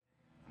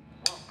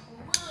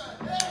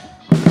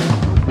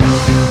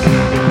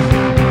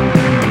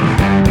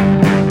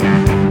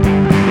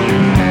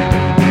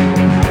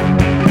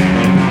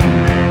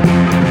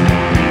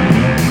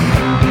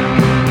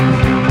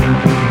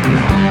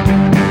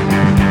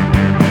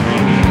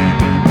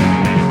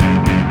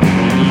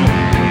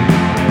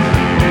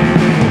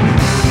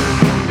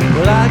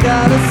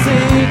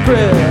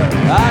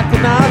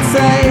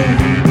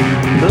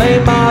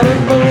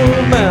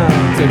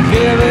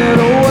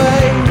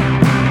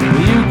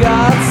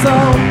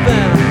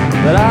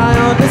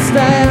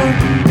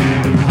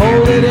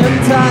it in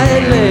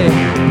tightly,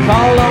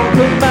 call on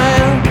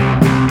command,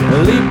 a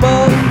leap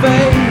of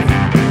faith.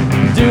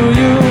 Do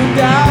you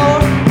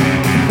doubt?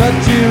 Cut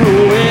you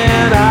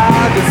in,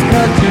 I'll just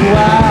cut you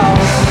out.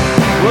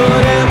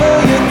 Whatever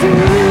you do,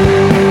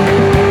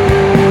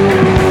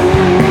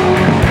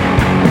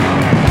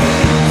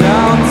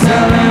 don't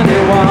tell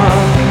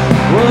anyone.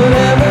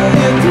 Whatever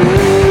you do,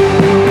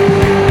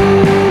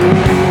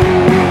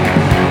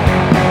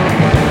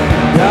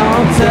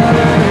 don't tell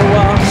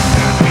anyone.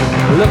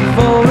 Look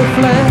for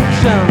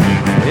reflection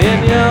in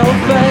your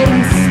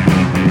face,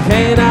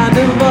 canine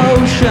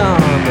devotion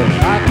that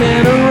I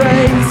can't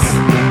erase.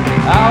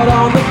 Out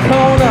on the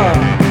corner,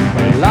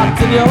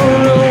 locked in your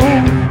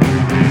room.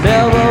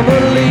 Never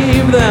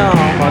believe them,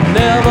 or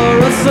never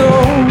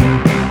assume.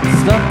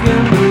 Stuck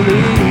in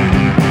belief,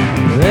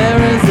 there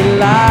is a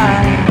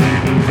lie.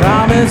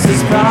 Promise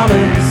is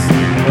promise,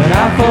 an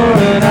eye for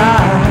an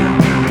eye.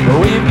 But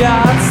we've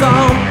got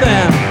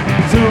something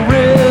to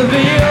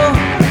reveal.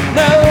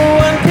 No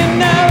one can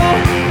know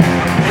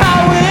how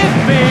we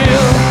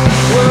feel.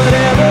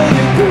 Whatever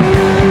you do,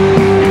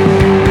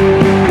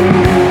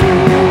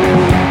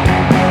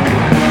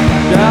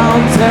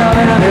 don't tell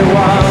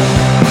anyone.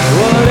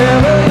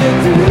 Whatever you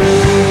do,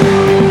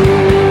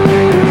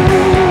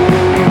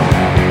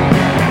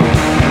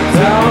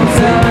 don't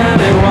tell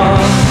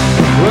anyone.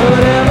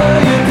 Whatever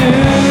you do,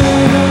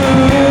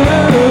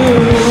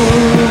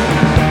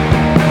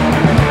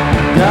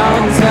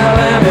 don't tell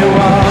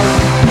anyone.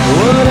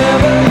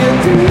 Whatever you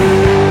do,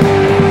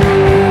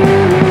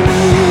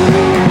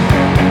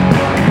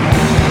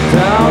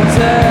 don't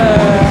tell.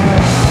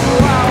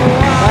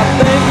 I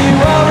think you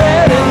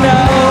already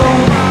know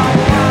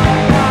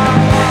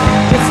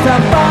just how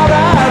far I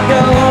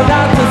go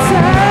not to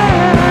tell.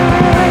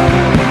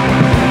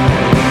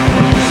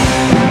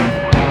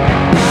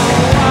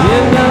 You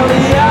know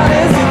the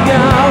artists are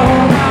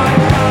gone,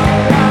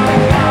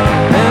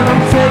 and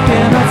I'm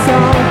taking us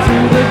on to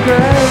the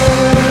grave.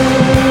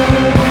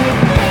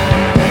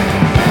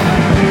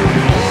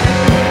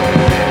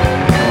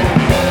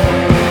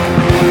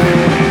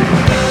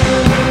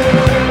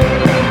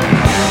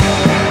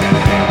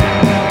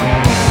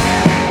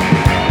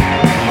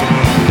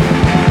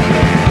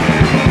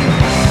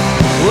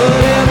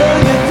 Whatever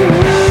you do,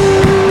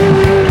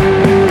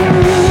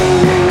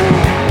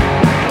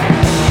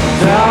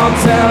 don't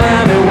tell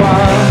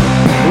anyone.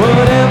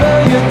 Whatever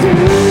you do,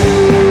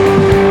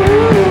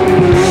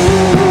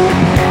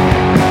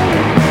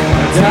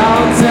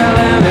 don't tell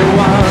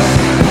anyone.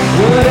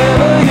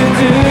 Whatever you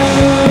do,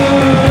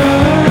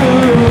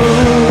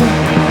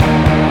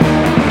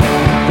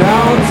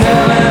 don't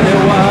tell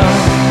anyone.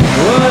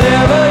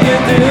 Whatever you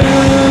do,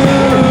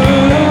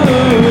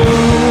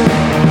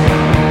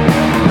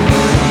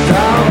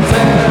 don't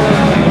tell.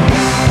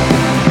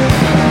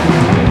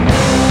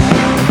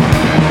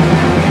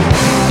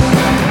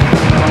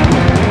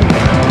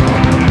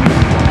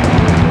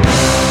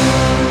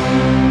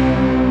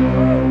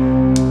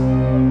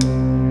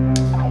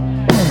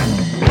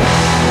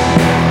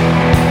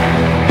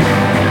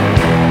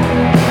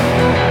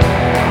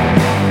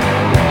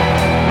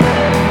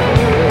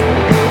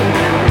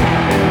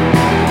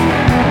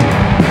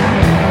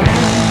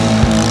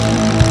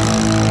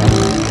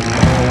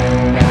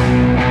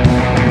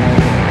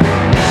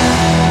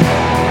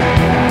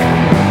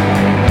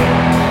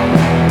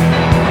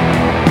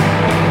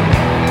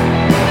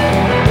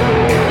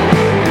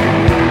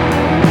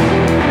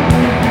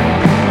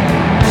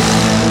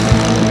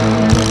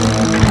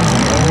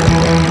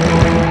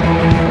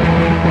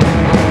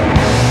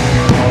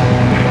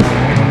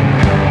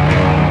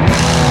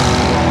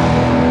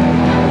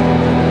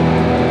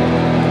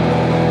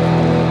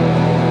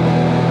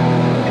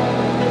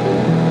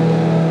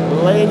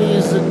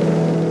 Ladies and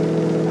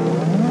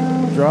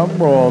drum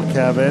roll,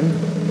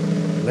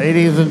 Kevin.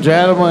 Ladies and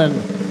gentlemen,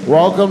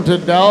 welcome to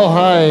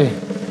Delhi,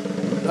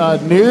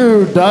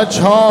 new Dutch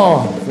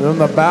Hall from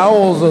the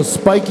bowels of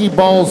Spiky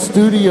Ball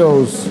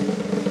Studios.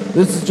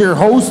 This is your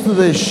host of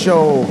this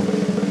show.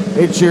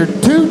 It's your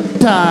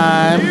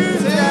two-time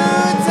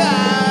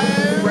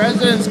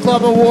President's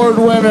Club Award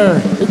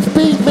winner. It's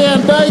Pete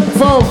Van Dyke,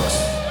 folks.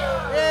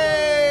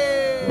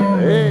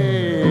 Hey.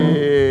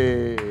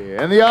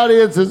 And the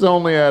audience is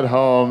only at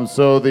home,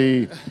 so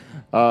the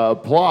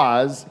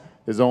applause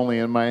is only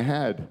in my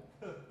head.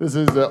 This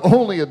is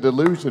only a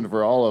delusion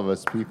for all of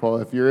us, people.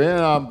 If you're in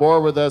on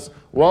board with us,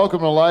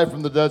 welcome to Live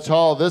from the Dutch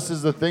Hall. This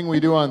is the thing we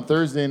do on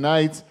Thursday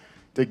nights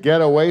to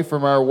get away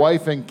from our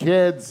wife and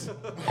kids.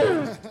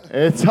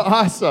 It's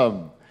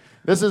awesome.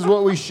 This is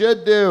what we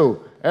should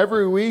do.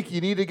 Every week,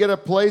 you need to get a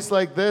place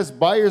like this,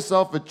 buy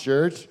yourself a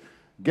church,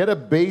 get a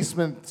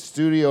basement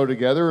studio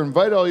together,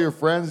 invite all your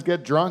friends,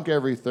 get drunk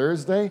every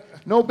Thursday.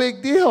 No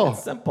big deal.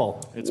 It's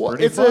simple. It's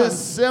It's fun. a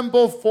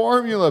simple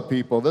formula,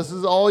 people. This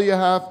is all you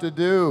have to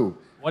do.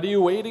 What are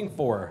you waiting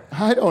for?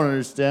 I don't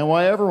understand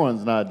why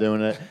everyone's not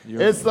doing it.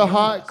 It's the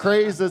hot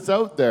craze that's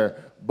out there.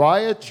 Buy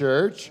a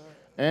church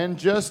and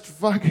just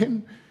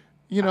fucking,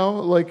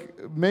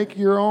 like make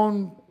your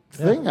own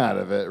thing out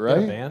of it, Get a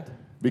right? band.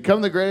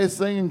 become the greatest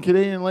thing in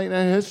Canadian late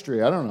night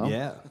history. I don't know.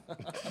 Yeah.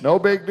 No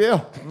big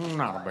deal.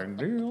 Not a big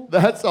deal.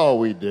 That's all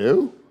we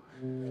do.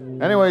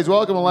 Anyways,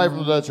 welcome to Live from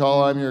the Dutch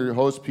Hall. I'm your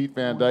host, Pete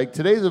Van Dyke.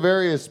 Today's a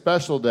very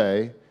special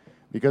day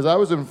because I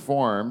was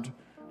informed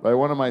by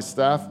one of my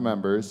staff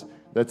members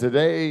that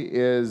today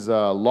is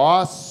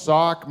Lost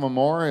Sock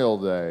Memorial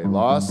Day.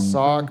 Lost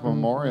Sock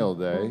Memorial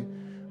Day,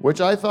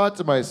 which I thought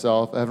to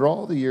myself, after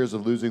all the years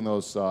of losing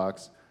those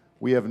socks,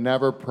 we have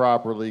never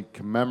properly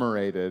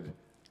commemorated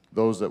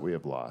those that we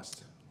have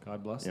lost.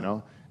 God bless You them.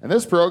 know? And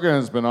this program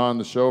has been on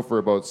the show for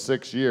about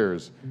 6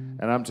 years,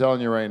 and I'm telling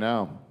you right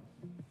now,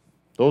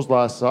 those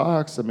lost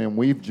socks, I mean,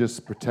 we've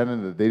just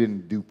pretended that they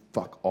didn't do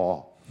fuck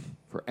all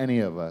for any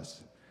of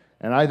us.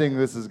 And I think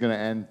this is going to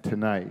end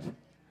tonight.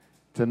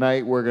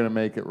 Tonight, we're going to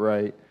make it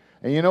right.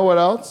 And you know what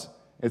else?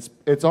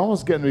 It's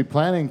almost getting to be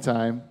planning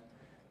time.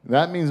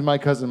 That means my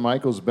cousin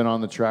Michael's been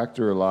on the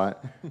tractor a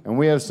lot. And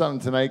we have something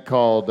tonight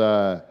called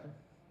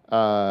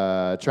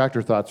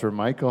Tractor Thoughts for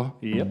Michael.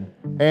 Yep.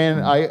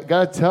 And I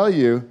got to tell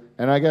you,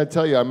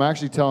 I'm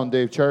actually telling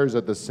Dave Charters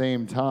at the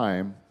same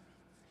time.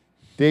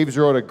 Dave's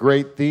wrote a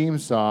great theme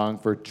song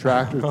for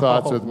Tractor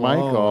Thoughts with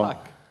Michael.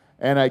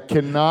 And I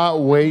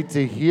cannot wait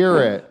to hear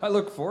it. I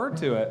look forward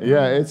to it.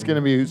 Yeah, it's going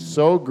to be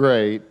so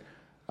great.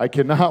 I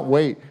cannot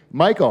wait.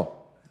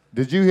 Michael,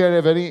 did you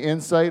have any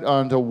insight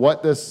onto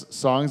what this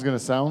song's going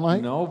to sound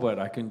like? No, but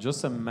I can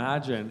just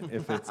imagine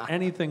if it's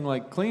anything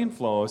like Clean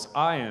Flows,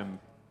 I am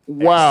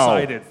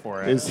excited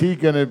for it. Is he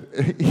going to...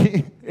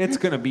 It's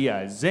going to be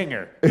a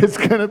zinger. It's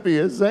going to be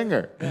a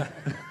zinger.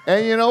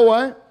 And you know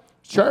what?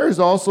 Charters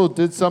also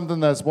did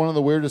something that's one of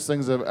the weirdest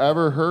things I've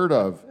ever heard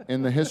of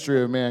in the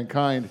history of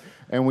mankind,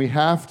 and we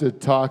have to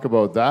talk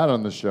about that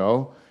on the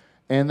show.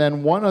 And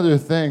then one other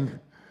thing,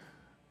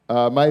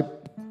 my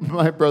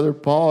brother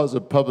Paul has a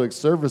public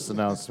service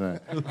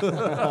announcement.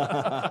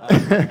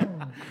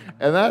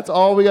 And that's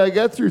all we got to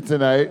get through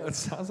tonight. That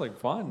sounds like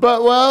fun.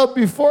 But, well,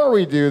 before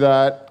we do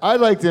that,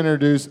 I'd like to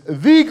introduce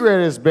the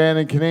greatest band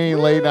in Canadian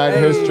late night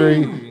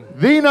history,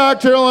 the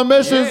Nocturnal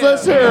Emissions. Yeah.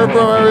 Let's hear it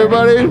from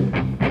everybody.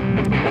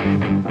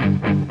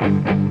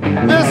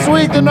 This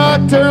week, the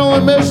Nocturnal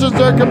Emissions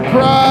are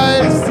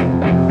comprised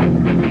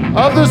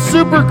of the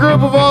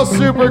supergroup of all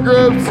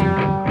supergroups,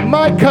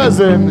 my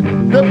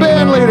cousin, the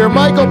band leader,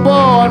 Michael Bowe,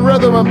 on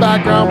rhythm and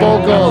background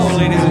vocals. Hello,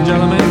 ladies and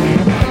gentlemen.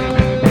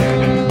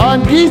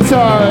 On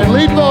guitar and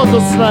lead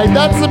vocals tonight,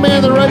 that's the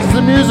man that writes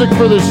the music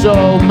for the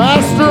show,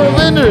 master of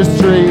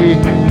industry,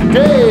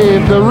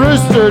 Dave the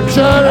Rooster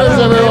Charters,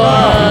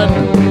 everyone.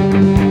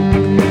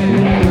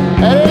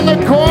 And in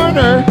the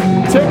corner,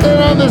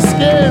 tickling on the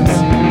skins,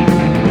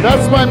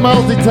 that's my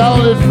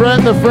multi-talented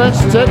friend, the French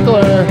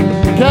tickler,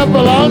 Kev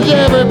Belanger,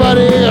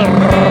 everybody.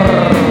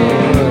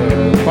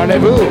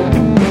 Parlez-vous.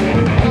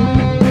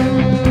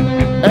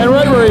 And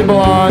right where he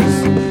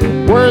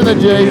belongs, wearing the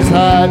Jays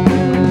hat,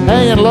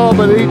 hanging low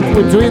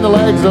between the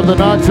legs of the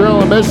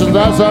Nocturnal Emissions,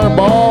 that's our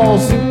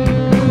balls,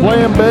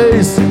 playing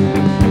bass,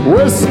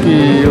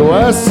 Whiskey,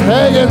 Wes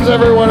Hagens,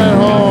 everyone at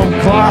home,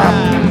 clap.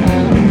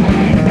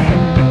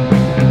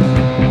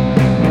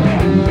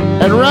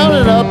 And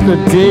rounding up the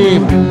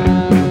team,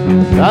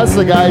 that's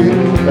the guy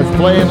that's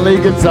playing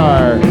lead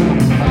guitar.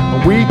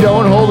 We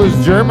don't hold his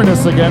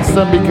Germanness against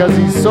him because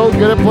he's so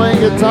good at playing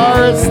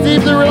guitar. It's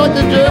Steve the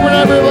Reluctant German,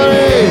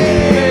 everybody!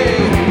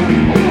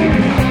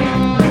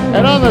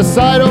 And on the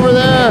side over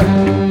there,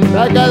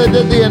 that guy that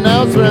did the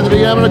announcement at the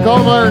beginning, I'm going to call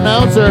him our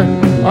announcer,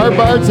 our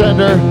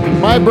bartender,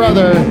 my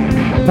brother,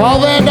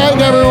 Paul Van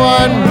Dyke,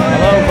 everyone!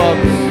 Hello,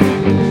 folks.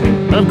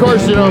 And of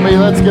course, you know me,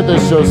 let's get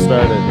this show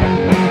started.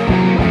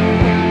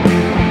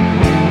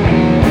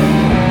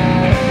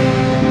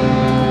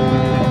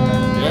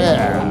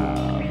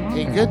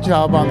 Good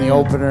job on the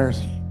openers.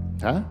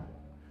 Huh?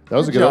 That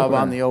was a good job opener.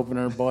 on the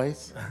opener,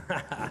 boys.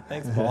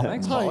 Thanks, Paul.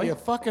 Thanks, Oh, Paul. you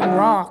fucking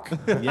rock.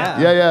 Yeah.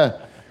 Yeah.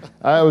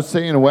 I was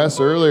saying to Wes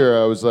earlier,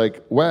 I was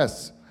like,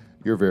 Wes,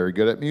 you're very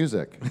good at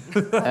music.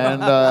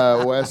 And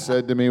Wes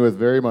said to me with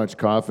very much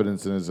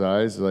confidence in his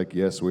eyes, like,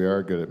 yes, we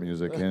are good at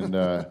music. And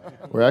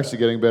we're actually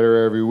getting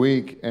better every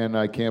week, and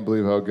I can't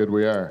believe how good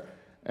we are.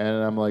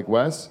 And I'm like,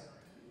 Wes,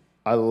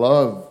 I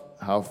love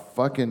how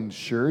fucking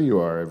sure you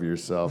are of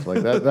yourself.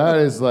 Like that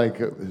is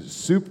like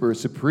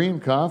supreme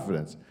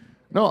confidence.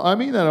 No, I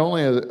mean that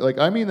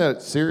I mean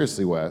that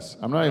seriously, Wes.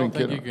 I'm not even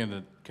kidding. I don't think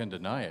you can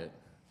deny it.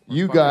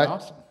 You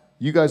Awesome.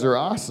 guys are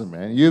awesome,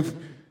 man.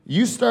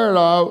 You started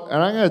out,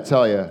 and I'm gonna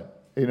tell you,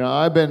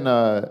 I've been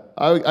I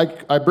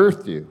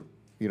birthed you.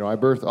 I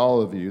birthed all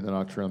of you, the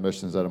Nocturnal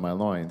Emissions, out of my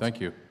loins. Thank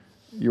you.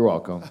 You're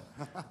welcome.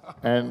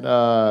 And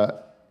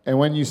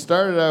when you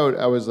started out,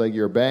 I was like,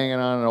 you're banging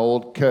on an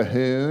old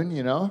cajon,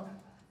 You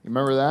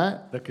remember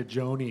that? The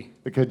Cajoni.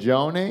 The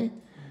Cajoni?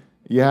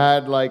 You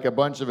had like a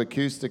bunch of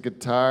acoustic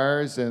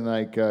guitars and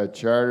like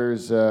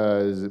Charters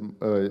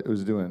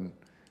was doing,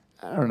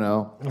 I don't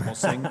know.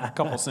 A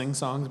couple sing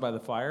songs by the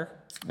fire.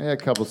 Yeah, a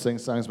couple sing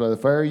songs by the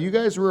fire. You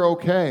guys were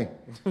okay.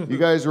 You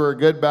guys were a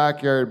good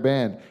backyard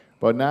band.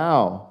 But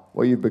now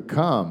what you've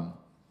become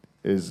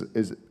is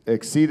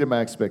exceeded my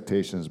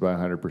expectations by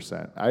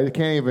 100%. I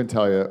can't even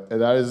tell you.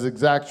 That is the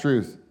exact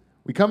truth.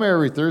 We come here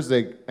every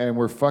Thursday and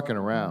we're fucking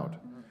around.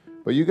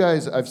 But you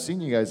guys, I've seen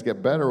you guys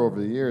get better over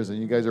the years, and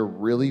you guys are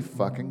really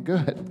fucking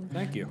good.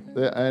 Thank you.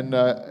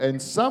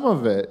 And some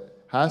of it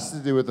has to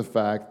do with the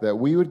fact that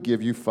we would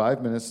give you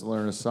 5 minutes to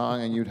learn a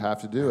song, and you'd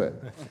have to do it,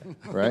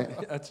 right?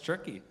 That's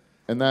tricky.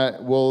 And that's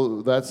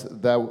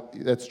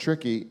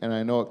tricky, and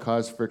I know it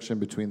caused friction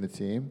between the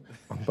team.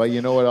 But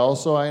you know what?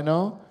 Also, I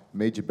know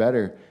made you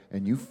better,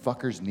 and you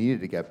fuckers needed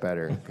to get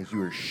better because you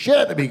were shit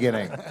at the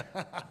beginning.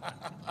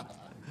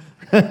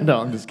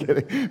 No, I'm just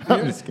kidding.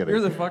 I'm just kidding.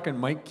 You're the fucking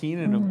Mike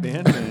Keenan of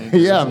band names.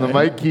 Yeah, I'm the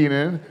Mike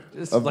Keenan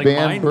Just of like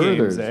band mind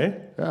games, birders. eh?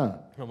 Yeah.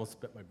 I almost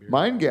spit my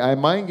beer. I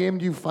mind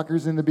gamed you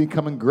fuckers into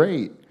becoming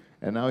great,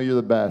 and now you're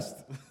the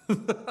best.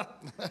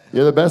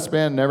 You're the best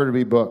band never to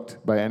be booked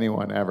by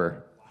anyone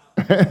ever.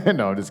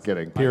 No, I'm just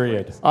kidding.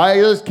 Period.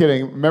 I was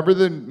kidding.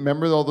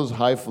 Remember all those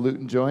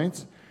highfalutin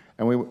joints,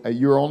 and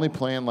you were only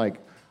playing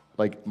like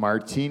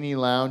martini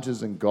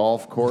lounges and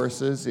golf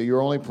courses. You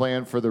were only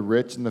playing for the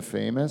rich and the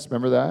famous.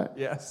 Remember that?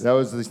 Yes. That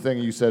was this thing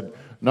you said.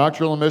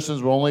 Nocturnal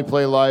Emissions will only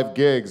play live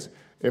gigs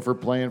if we're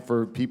playing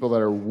for people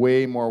that are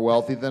way more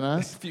wealthy than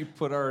us. If you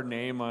put our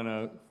name on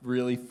a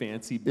really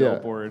fancy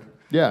billboard.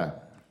 Yeah.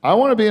 I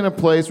want to be in a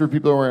place where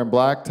people are wearing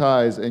black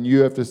ties and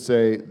you have to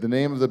say the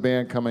name of the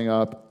band coming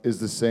up is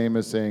the same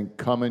as saying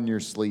 "come in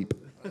your sleep."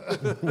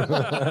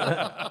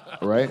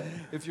 Right?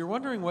 If you're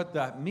wondering what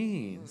that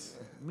means,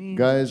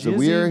 Guys,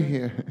 we are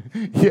here.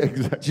 Yeah,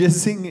 exactly.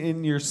 Jizzing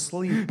in your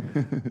sleep.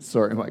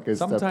 Sorry, Mike. I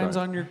stepped Sometimes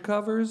on on your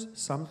covers,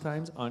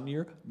 sometimes on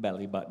your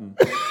belly button.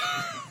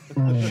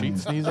 Sheet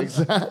sneezing.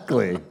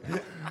 Exactly.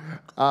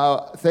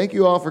 Thank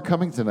you all for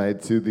coming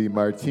tonight to the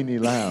Martini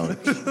Lounge.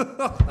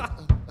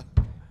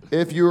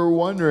 If you were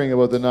wondering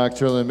about the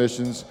Nocturnal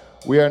Emissions,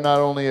 we are not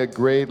only a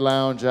great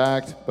lounge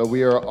act, but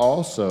we are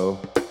also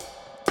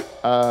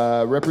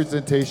a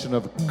representation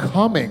of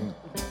coming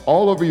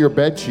all over your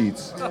bed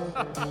sheets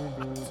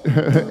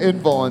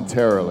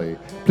involuntarily.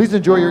 Please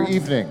enjoy your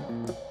evening.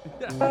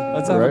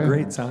 Let's have Right? a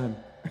great time.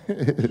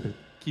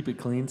 Keep it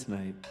clean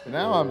tonight.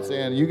 Now I'm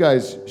saying you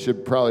guys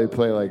should probably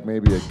play like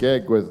maybe a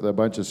gig with a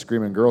bunch of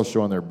screaming girls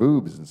showing their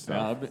boobs and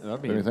stuff.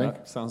 What do you think?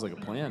 That sounds like a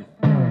plan.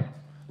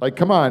 Like,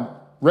 come on,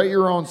 write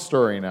your own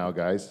story now,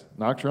 guys.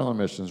 Nocturnal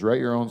Emissions, write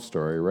your own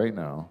story right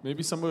now.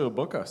 Maybe somebody will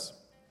book us.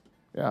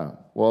 Yeah.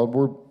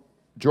 Well,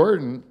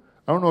 Jordan.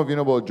 I don't know if you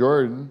know about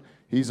Jordan.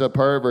 He's a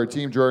part of our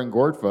team, Jordan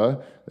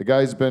Gortfa. The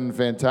guy's been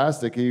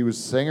fantastic. He was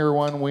singer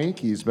one week.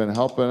 He's been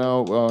helping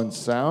out on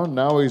sound.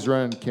 Now he's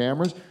running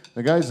cameras.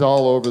 The guy's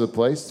all over the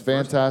place.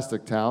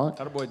 Fantastic talent.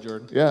 Attaboy,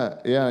 Jordan.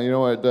 Yeah. You know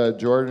what?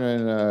 Jordan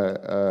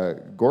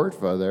and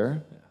Gortfa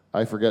there.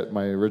 I forget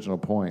my original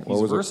point. He's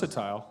What was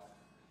versatile. it?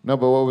 No,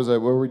 but what was it?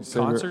 What were you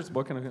saying? Concerts,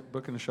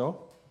 booking a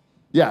show.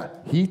 Yeah,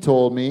 he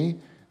told me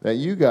that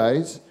you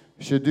guys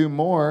should do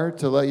more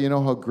to let you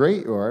know how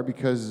great you are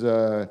because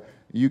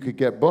you could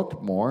get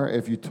booked more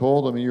if you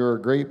told them you're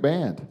a great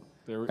band.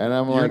 And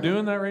I'm You're like,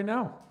 doing that right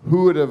now.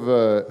 who would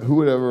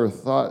ever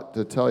thought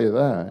to tell you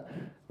that?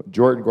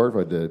 Jordan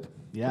Gortva did.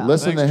 Yeah.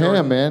 Listen Thanks, to him,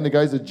 Jordan. man. The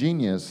guy's a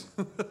genius.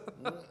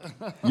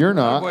 You're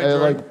not. Attaboy,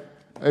 Jordan. Like,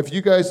 if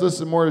you guys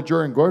listen more to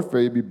Jordan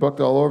Gortva, you'd be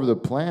booked all over the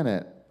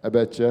planet. I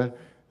bet you.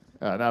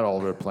 Not all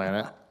over the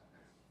planet.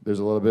 There's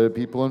a little bit of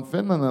people in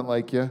Finland that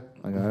like you.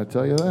 I gotta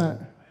tell you that.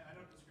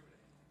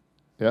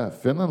 Yeah,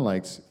 Finland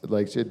likes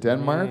you.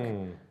 Denmark,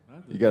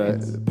 you got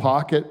a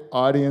pocket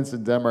audience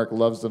in Denmark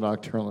loves the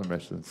Nocturnal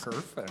Emissions.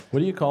 Perfect. What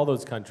do you call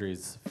those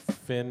countries?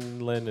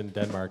 Finland and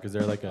Denmark. Is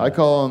there like a I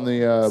call them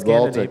the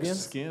Scandinavian? Baltics.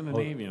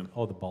 Scandinavian.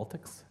 Oh, the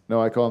Baltics?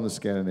 No, I call them the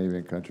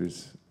Scandinavian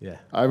countries. Yeah.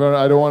 I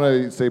don't want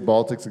to say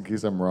Baltics in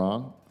case I'm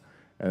wrong,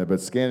 but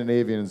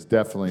Scandinavian is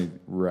definitely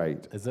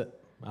right. Is it?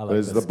 I But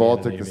is the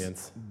Baltic-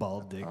 Scandinavians.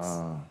 Bald dicks.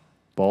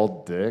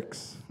 Bald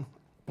dicks.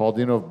 Paul,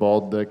 do you know if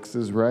bald dicks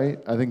is right?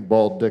 I think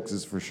bald dicks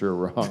is for sure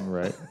wrong,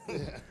 right?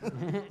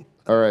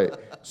 All right.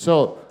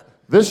 So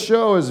this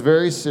show is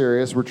very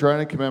serious. We're trying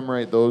to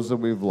commemorate those that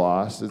we've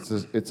lost.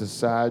 It's a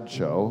sad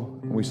show.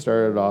 We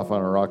started off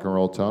on a rock and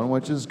roll tone,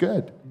 which is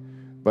good.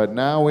 But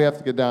now we have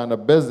to get down to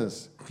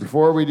business.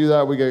 Before we do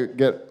that, we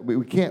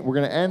can't. We're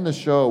going to end the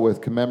show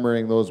with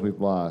commemorating those we've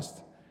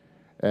lost,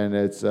 and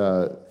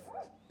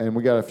and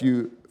we got a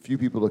few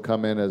people to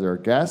come in as our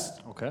guests.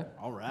 Okay.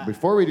 All right.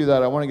 Before we do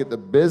that, I want to get the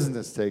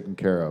business taken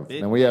care of.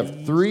 And we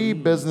have 3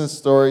 business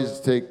stories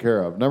to take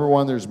care of. Number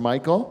 1, there's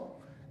Michael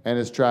and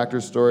his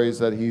tractor stories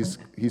that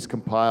he's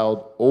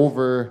compiled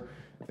over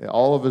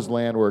all of his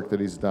land work that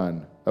he's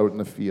done out in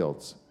the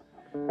fields.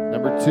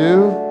 Number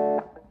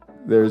 2,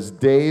 there's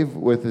Dave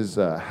with his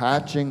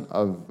hatching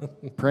of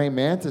praying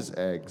mantis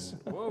eggs.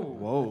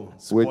 Whoa.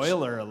 Which-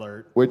 Spoiler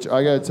alert. Which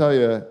I got to tell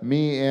you,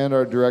 me and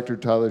our director,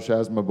 Tyler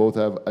Shazma, both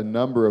have a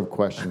number of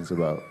questions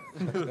about.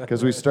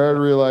 Because we started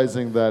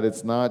realizing that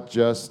it's not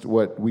just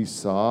what we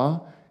saw,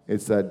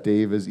 it's that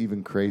Dave is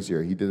even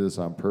crazier. He did this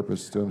on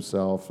purpose to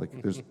himself.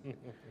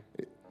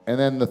 And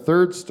then the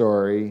third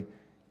story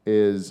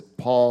is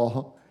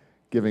Paul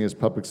giving his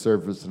public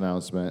service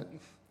announcement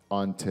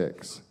on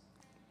ticks.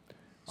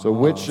 So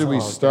which should we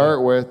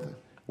start with?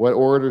 What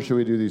order should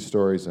we do these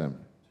stories in?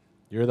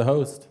 You're the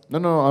host.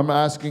 No, I'm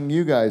asking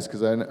you guys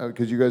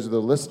because you guys are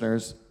the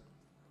listeners.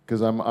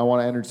 Because I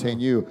want to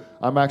entertain you.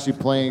 I'm actually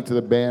playing to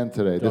the band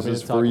today. Do you want This me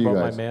is to for talk you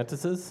about guys. my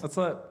mantises? That's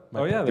what. My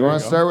Oh yeah. pet- There You want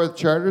to go. start with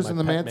charters My and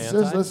the pet mantises?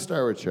 manti? Let's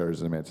start with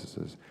charters and the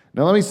mantises.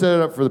 Now let me set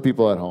it up for the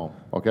people at home,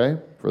 okay?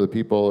 For the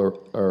people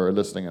who are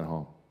listening at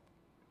home.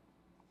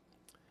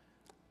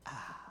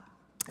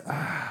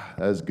 That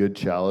is good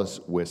chalice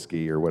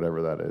whiskey or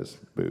whatever that is,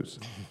 booze.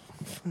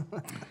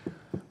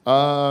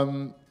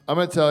 I'm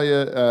going to tell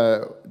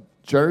you,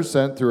 Charter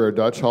sent through our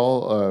Dutch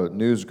Hall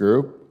news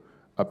group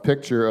a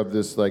picture of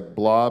this like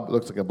blob,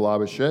 looks like a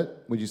blob of shit.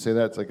 Would you say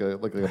that's like a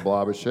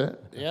blob of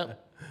shit? Yep.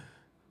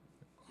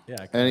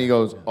 Yeah. And he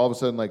goes, all of a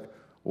sudden, like,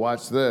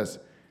 watch this.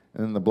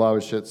 And then the blob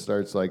of shit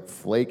starts like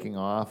flaking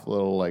off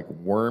little like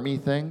wormy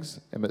things.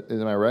 Am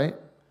I right?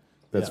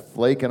 That's Yeah.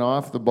 flaking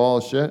off the ball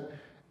of shit.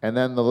 And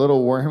then the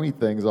little wormy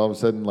things all of a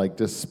sudden like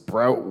just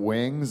sprout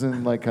wings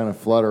and like kind of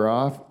flutter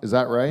off. Is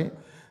that right?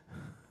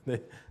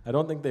 I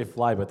don't think they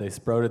fly, but they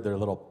sprouted their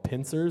little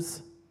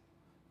pincers.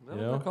 What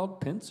You are know? they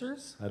called?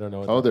 Pincers? I don't know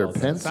what Oh, they're called.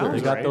 pincers. They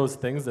Sounds got right. those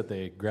things that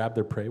they grab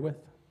their prey with,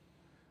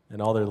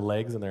 and all their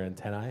legs and their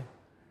antennae.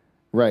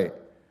 Right.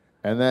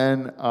 And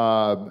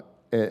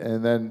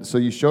then so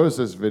you showed us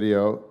this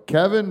video.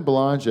 Kevin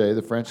Boulanger,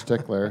 the French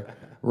tickler,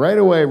 right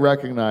away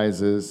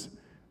recognizes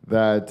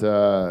that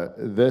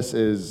this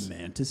is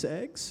Mantis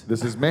eggs?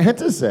 This is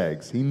mantis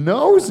eggs. He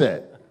knows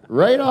it.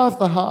 Right off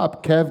the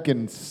hop, Kev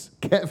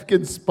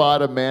can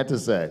spot a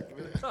mantis egg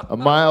a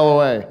mile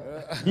away.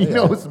 He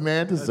knows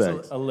mantis That's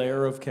eggs, a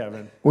layer of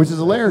Kevin. which is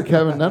a layer,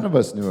 Kevin, none of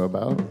us knew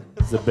about.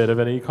 He's a bit of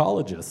an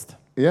ecologist.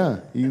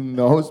 Yeah, he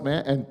knows,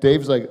 man. And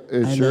Dave's like,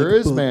 it I sure like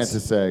is bugs.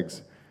 mantis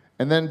eggs.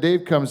 And then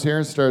Dave comes here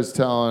and starts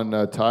telling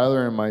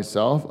Tyler and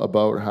myself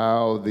about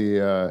how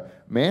the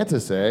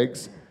mantis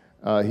eggs,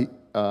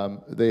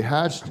 they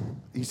hatched.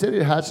 He said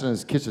it hatched on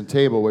his kitchen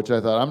table, which I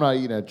thought, I'm not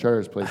eating at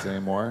Charter's place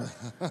anymore.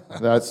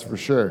 That's for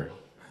sure.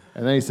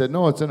 And then he said,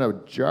 no, it's in a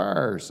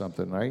jar or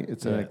something, right?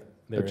 It's Yeah,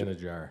 they're in in a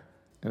jar.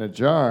 a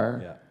jar.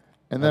 Yeah.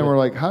 And then we're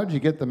like, how did you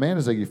get the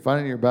mantis egg? You find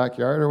it in your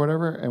backyard or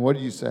whatever? And what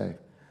did you say?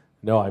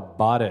 No, I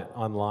bought it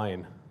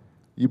online.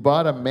 You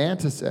bought a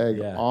mantis egg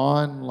Yeah.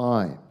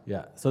 online.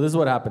 Yeah. So this is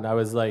what happened. I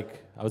was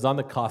on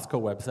the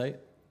Costco website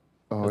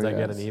because I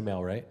get yes. an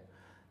email, right?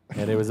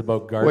 And it was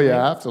about Well, gardening. you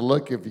have to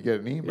look if you get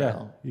an Yeah,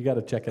 email. you got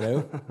to check it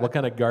out. What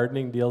kind of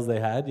gardening deals they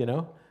had, you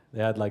know?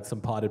 They had like some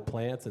potted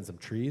plants and some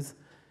trees.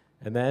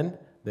 And then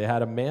they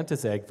had a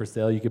mantis egg for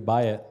sale. You could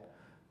buy it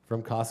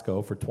from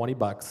Costco for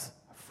 $20,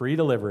 free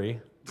delivery.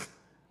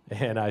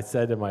 And I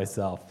said to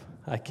myself,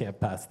 I can't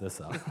pass this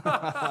up.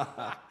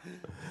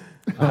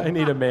 I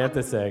need a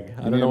mantis egg.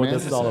 I don't need know a what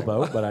this is mantis all egg.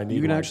 about, but I need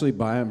You can one. actually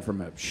buy them from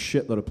a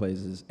shitload of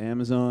places.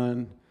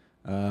 Amazon,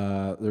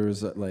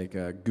 there's like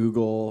a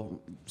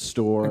Google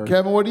store.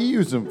 Kevin, what do you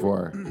use them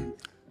for?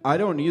 I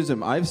don't use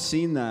them. I've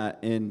seen that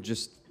in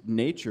just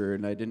nature,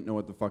 and I didn't know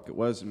what the fuck it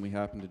was, and we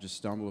happened to just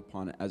stumble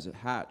upon it as it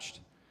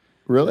hatched.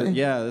 Really?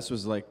 Yeah, this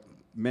was like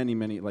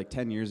many, like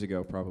 10 years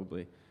ago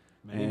probably.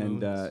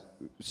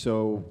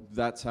 So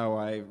that's how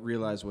I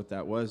realized what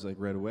that was, like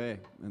right away.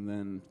 And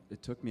then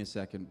it took me a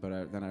second,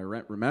 but then I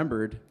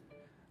remembered,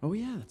 oh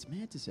yeah, that's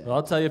mantis egg. Well,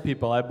 I'll tell you,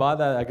 people, I bought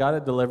that. I got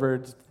it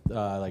delivered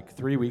like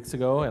 3 weeks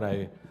ago, and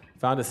I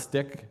found a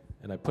stick,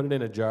 and I put it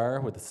in a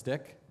jar with a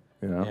stick.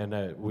 Yeah.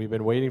 And we've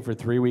been waiting for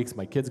 3 weeks.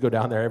 My kids go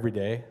down there every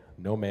day.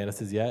 No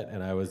mantises yet,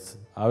 and I was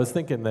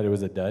thinking that it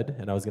was a dud,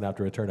 and I was gonna have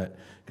to return it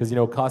because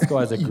Costco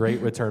has a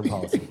great return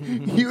policy.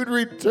 You would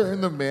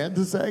return the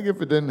mantis egg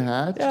if it didn't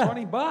hatch? Yeah,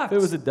 $20. If it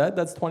was a dud,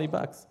 that's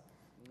 $20.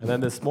 And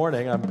then this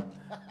morning,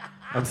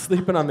 I'm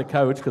sleeping on the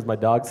couch because my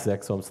dog's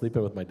sick, so I'm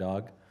sleeping with my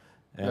dog.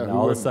 And Yeah, who all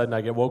of a wouldn't? sudden,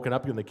 I get woken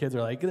up and the kids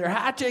are like, "They're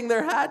hatching!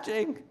 They're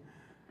hatching!"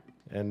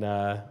 And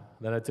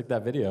then I took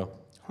that video.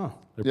 Huh.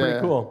 They're Yeah, pretty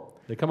yeah. cool.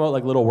 They come out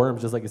like little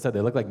worms, just like you said. They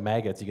look like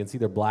maggots. You can see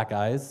their black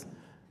eyes,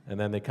 and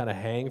then they kind of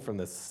hang from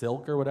the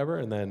silk or whatever.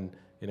 And then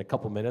in a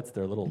couple minutes,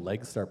 their little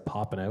legs start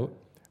popping out.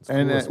 It's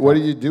And cool as what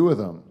fuck. do you do with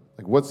them?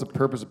 Like, what's the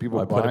purpose of people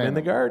Well, I buying put them in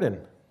the them? garden.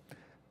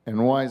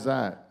 And why is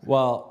that?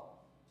 Well,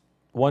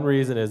 one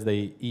reason is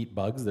they eat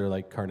bugs. They're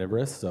like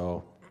carnivorous.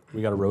 So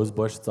we got a rose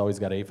bush. It's always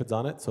got aphids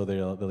on it, so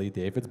they'll eat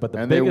the aphids. But the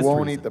And they biggest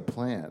won't reason, eat the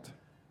plant.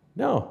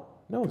 No,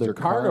 they're they're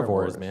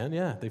carnivores, carnivores. man.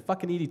 Yeah, they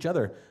fucking eat each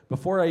other.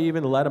 Before I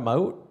even let them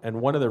out,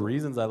 and one of the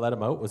reasons I let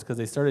them out was because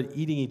they started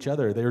eating each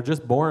other. They were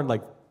just born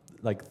like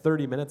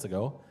 30 minutes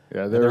ago.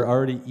 Yeah, and they're- they're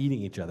already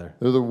eating each other.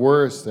 They're the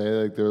worst.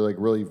 They're like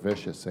really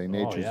vicious.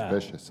 Nature's Oh, yeah.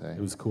 vicious. It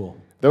was cool.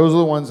 Those are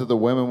the ones that the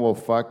women will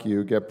fuck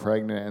you, get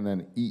pregnant, and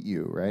then eat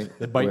you, right?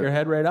 They bite your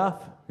head right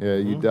off. Yeah,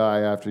 you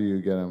die after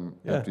you get them,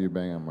 Yeah. after you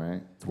bang them,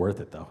 right? It's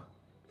worth it though.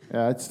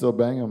 Yeah, I'd still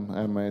bang them.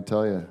 I might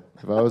tell you.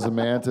 If I was a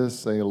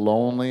mantis,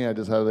 lonely, I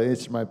just had to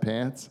itch my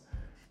pants.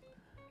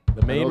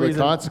 The I main know the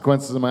reason.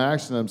 consequences of my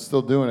action. I'm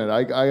still doing it.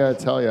 I gotta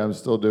tell you, I'm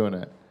still doing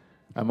it.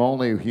 I'm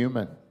only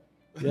human.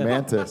 Yeah.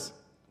 Mantis.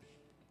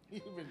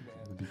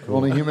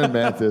 Only human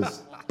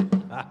mantis.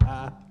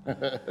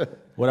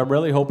 What I'm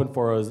really hoping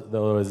for is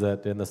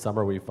that in the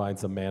summer we find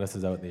some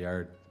manises out in the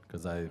yard,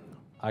 because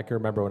I can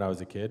remember when I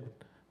was a kid,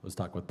 I was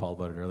talking with Paul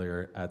about it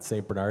earlier, at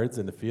St. Bernard's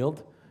in the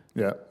field,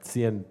 Yeah.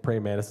 seeing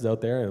praying mantises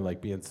out there and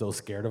like being so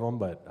scared of them,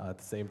 but at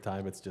the same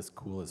time it's just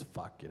cool as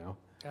fuck, you know?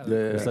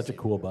 They're such a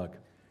cool bug.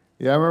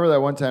 Yeah, I remember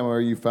that one time where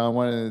you found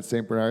one in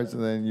St. Bernard's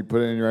and then you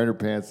put it in your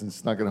underpants and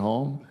snuck it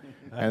home.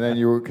 And then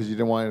because you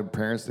didn't want your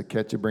parents to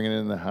catch you bringing it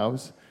in the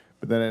house.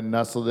 But then it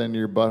nestled into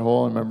your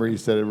butthole. And remember you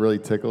said it really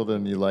tickled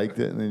and you liked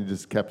it. And then you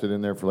just kept it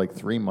in there for like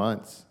 3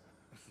 months.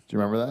 Do you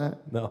remember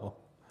that? No.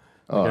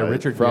 Oh, Like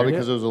Richard probably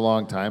Geared because it was a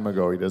long time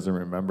ago. He doesn't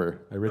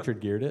remember. I Richard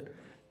geared it.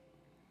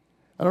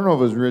 I don't know if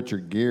it was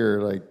Richard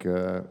Gere, like,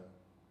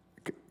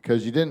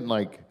 because you didn't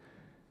like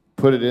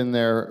put it in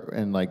there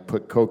and like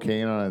put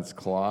cocaine on its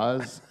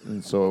claws,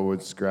 and so it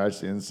would scratch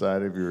the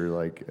inside of your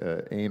like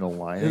anal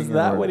lining. Is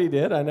that what he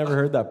did? I never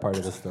heard that part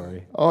of the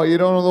story. Oh, you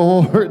don't know the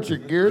whole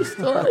Richard Gere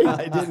story?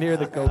 I didn't hear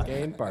the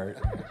cocaine part.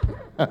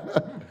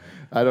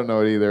 I don't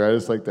know it either. I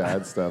just like to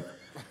add stuff.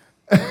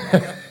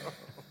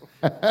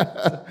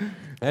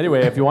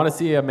 Anyway, if you want to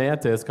see a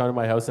mantis, come to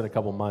my house in a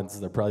couple months.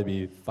 There'll probably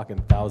be fucking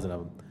 1,000 of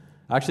them.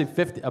 Actually,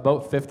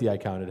 about 50 I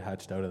counted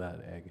hatched out of that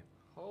egg.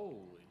 Holy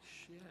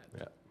shit.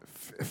 Yeah.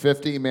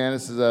 50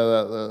 manises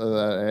out of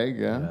that egg,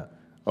 yeah?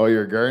 Oh,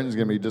 your garden's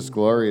going to be just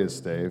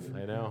glorious, Dave.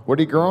 I know. What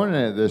are you growing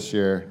in it this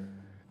year?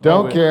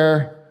 Don't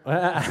care.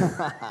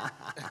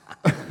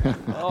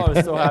 Oh,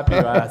 I'm so happy you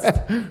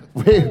asked.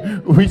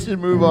 We should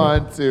move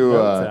on to...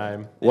 No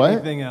time. What?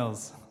 Anything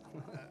else?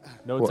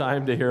 No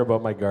time to hear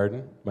about my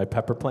garden, my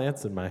pepper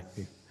plants and my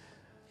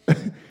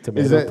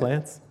tomato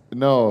plants.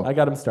 No. I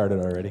got them started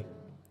already.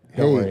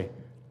 Hey, Don't worry.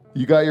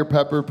 you got your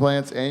pepper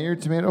plants and your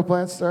tomato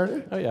plants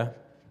started? Oh, yeah.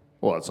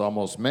 Well, it's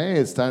almost May.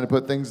 It's time to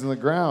put things in the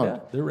ground. Yeah,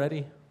 they're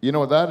ready. You know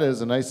what that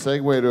is? A nice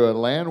segue to a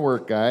land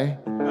work guy.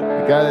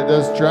 The guy that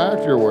does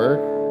tractor work.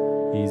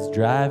 He's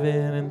driving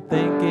and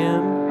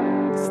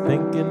thinking. He's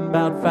thinking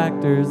about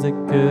factors that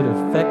could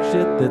affect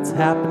shit that's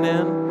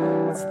happening.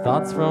 It's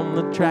thoughts from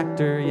the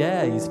tractor.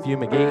 Yeah, he's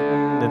fumigating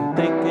and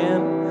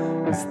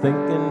thinking. He's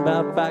thinking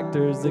about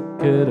factors that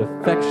could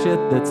affect shit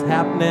that's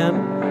happening.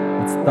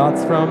 It's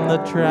thoughts from the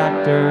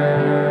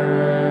tractor.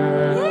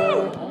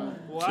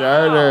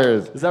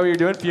 Charters. Is that what you're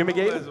doing?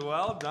 Fumigate?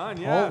 Well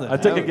done, yeah. I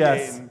took a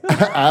guess.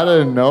 Out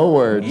of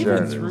nowhere, Even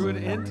Charters. threw it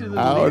into the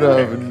Out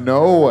lyric. of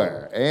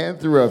nowhere. And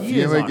through a He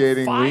is on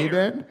fumigating fire. weed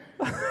in.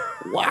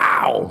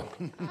 Wow.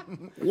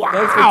 Wow.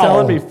 Thanks for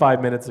telling me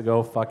 5 minutes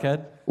ago,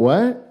 fuckhead.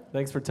 What?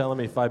 Thanks for telling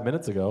me 5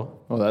 minutes ago.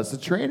 Well, that's the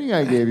training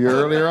I gave you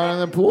earlier on in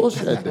the pool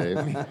shed, Dave.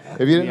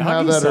 If you didn't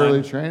have that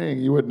early training,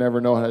 you would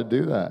never know how to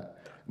do that.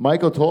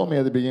 Michael told me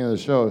at the beginning of the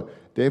show,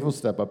 Dave will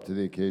step up to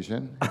the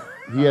occasion.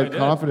 He had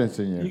confidence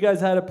in You you.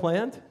 guys had it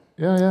planned?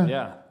 Yeah.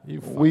 Yeah.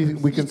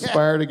 We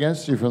conspired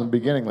against you from the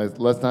beginning.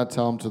 Let's not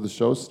tell him till the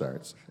show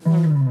starts.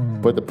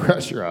 Put the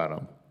pressure on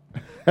him.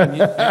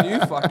 And you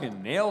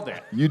fucking nailed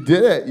it. You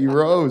did it. You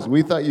rose.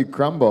 We thought you'd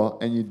crumble,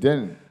 and you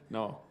didn't.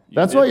 No.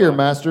 That's why you're a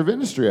master of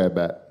industry, I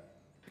bet.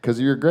 Because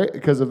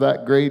of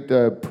that great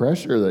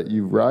pressure that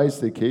you rise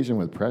to the occasion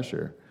with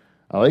pressure.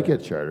 I like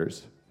it,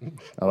 Charters.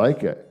 I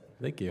like it.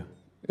 Thank you.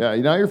 Yeah,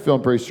 now you're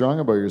feeling pretty strong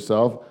about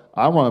yourself.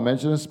 I want to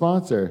mention a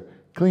sponsor,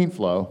 Clean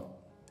Flow.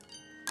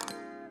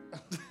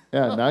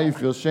 Yeah, now you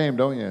feel shame,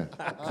 don't you?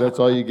 'Cause that's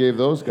all you gave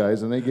those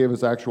guys, and they gave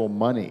us actual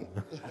money.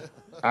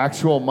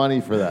 Actual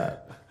money for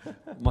that.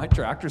 My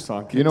tractor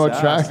song kicks You know what ass.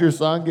 Tractor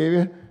Song gave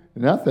you?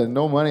 Nothing,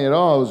 no money at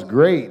all. It was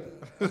great.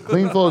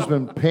 Clean Flow's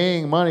been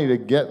paying money to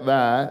get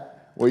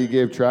that. What you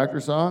gave Tractor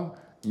Song,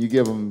 you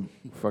give them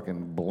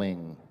fucking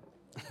bling.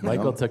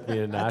 Michael took me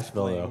to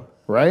Nashville, though.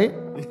 Right?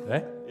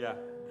 Eh? Yeah.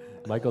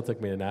 Michael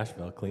took me to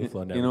Nashville. Clean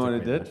Flow never You know what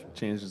took it me to did? Nashville.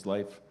 Changed his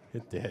life.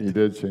 It did. He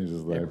did change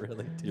his life. It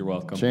really did. You're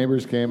welcome.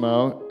 Chambers came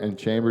out, and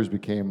Chambers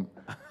became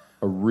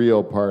a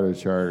real part of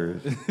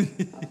Charters.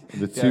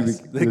 The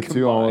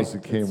two almost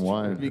became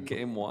one.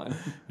 Became one.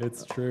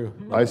 It's true.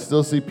 I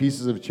still see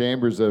pieces of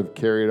Chambers that have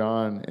carried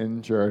on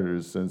in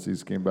Charters since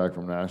he's came back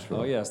from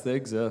Nashville. Oh yes, they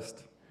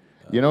exist.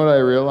 You know what I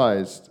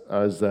realized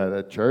is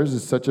that Charters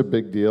is such a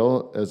big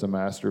deal as a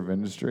master of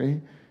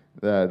industry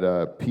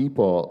that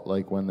people,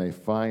 like when they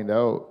find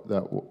out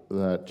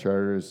that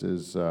Charters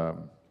is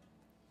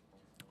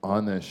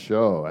on this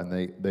show and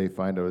they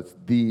find out it's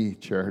the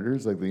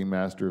Charters, like the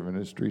master of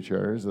industry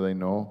Charters, so they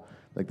know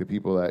like the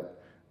people that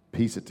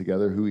piece it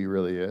together who he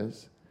really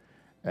is,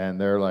 and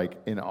they're like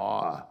in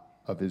awe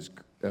of his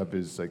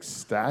like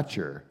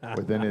stature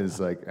within his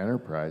like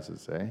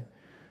enterprises, eh?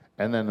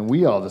 And then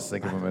we all just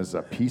think of him as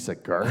a piece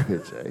of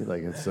garbage, eh?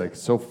 Like it's like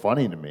so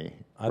funny to me.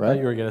 I thought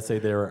you were going to say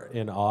they were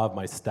in awe of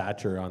my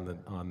stature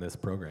on this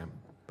program,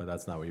 but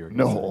that's not what you were going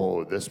to say.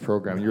 No, this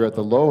program, you're at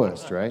the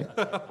lowest, right?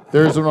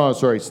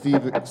 Sorry,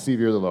 Steve,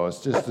 you're the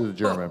lowest, just to the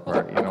German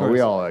part. You know, we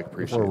all like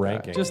appreciate We're that.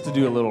 ranking. Just to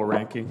do a little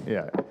ranking.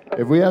 Yeah,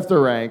 if we have to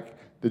rank,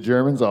 the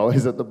German's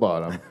always at the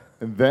bottom,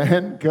 and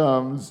then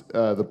comes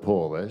the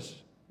Polish,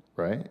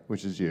 right,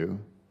 which is you,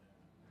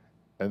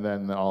 and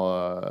then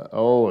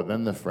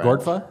then the French.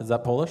 Gordfa? Is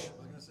that Polish?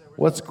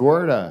 What's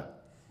Gorda?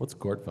 What's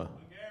Gordfa?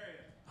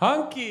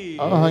 Hunky.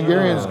 Oh,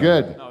 Hungarian's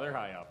good. No, they're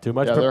high up. Too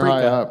much Yeah, they're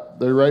paprika. high up.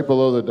 They're right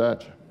below the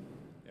Dutch.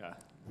 Yeah.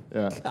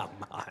 Yeah. Come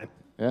on.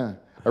 Yeah.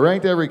 I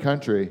ranked every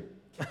country.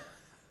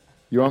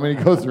 You want me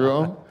to go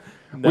through them?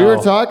 No. We were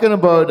talking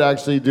about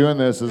actually doing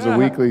this as a Yeah.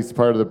 weekly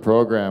part of the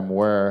program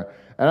where,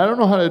 and I don't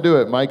know how to do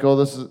it, Michael.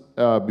 This is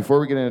before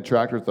we get into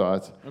tractor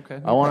thoughts. Okay.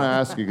 I want to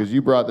ask you because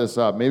you brought this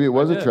up. Maybe it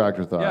was a Did.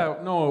 tractor thought. Yeah,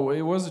 no,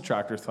 it was a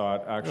tractor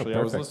thought, actually.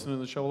 I was perfect. listening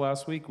to the show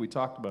last week. We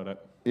talked about it.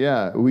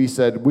 Yeah, we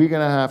said we're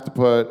gonna have to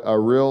put a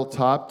real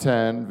top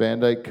 10 Van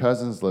Dyke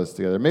Cousins list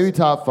together. Maybe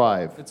top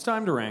 5. It's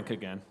time to rank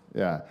again.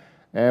 Yeah.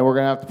 And we're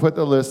going to have to put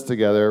the list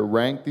together,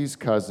 rank these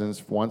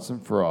cousins once and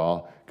for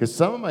all. Because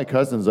some of my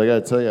cousins, I got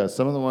to tell you,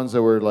 some of the ones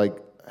that were like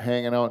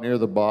hanging out near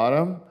the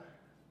bottom,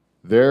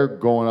 they're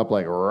going up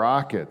like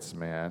rockets,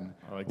 man.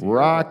 I like to hear about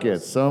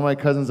Rockets. Some of my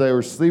cousins that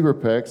were sleeper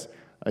picks,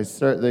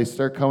 they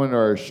start coming to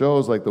our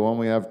shows, like the one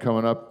we have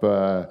coming up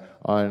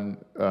on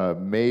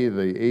May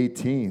the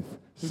 18th,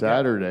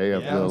 Saturday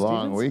of the Gavin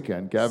long Stevens?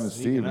 weekend. Gavin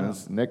Sneaking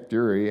Stevens, Nick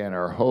Dury, and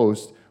our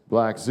host,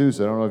 Black Zeus.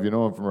 I don't know if you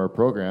know him from our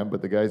program,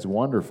 but the guy's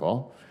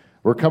wonderful.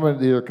 They're coming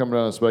down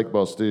to Spiky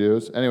Ball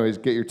Studios. Anyways,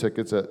 get your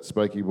tickets at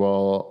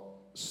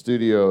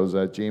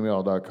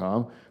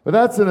spikyballstudios@gmail.com. But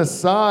that's an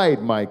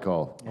aside,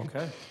 Michael.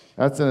 Okay.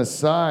 That's an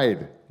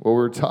aside. What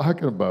we're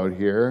talking about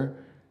here.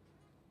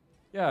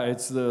 Yeah,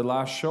 it's the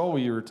last show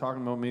we were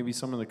talking about maybe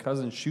some of the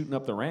cousins shooting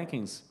up the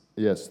rankings.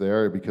 Yes, they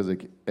are because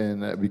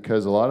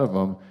because a lot of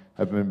them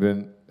have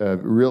been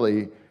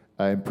really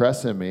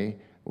impressing me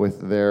with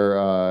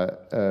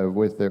the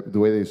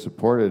way they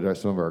supported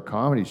some of our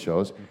comedy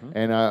shows,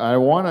 and I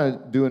want to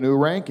do a new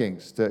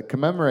rankings to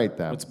commemorate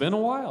them. It's been a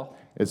while.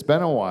 It's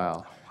been a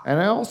while, and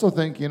I also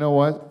think you know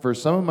what? For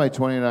some of my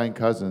 29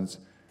 cousins,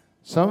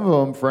 some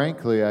of them,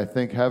 frankly, I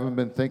think haven't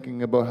been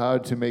thinking about how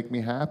to make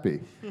me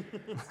happy,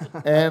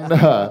 and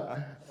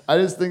I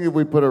just think if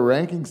we put a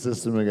ranking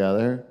system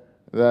together,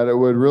 that it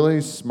would really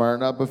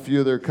smarten up a few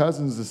of their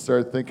cousins to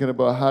start thinking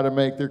about how to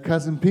make their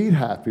cousin Pete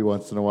happy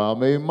once in a while,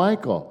 maybe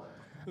Michael.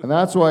 And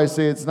that's why I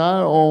say it's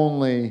not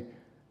only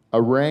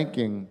a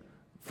ranking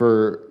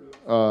for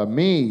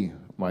me,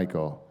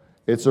 Michael.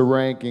 It's a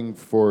ranking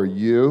for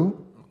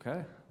you,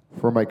 Okay.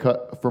 for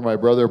my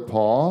brother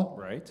Paul,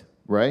 Right.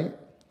 right?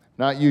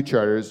 Not you,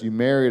 Charters. You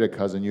married a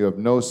cousin. You have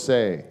no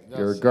say.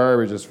 You're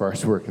garbage as far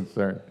as we're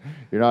concerned.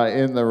 You're not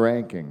in the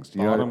rankings.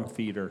 You know- Bottom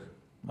feeder.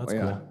 That's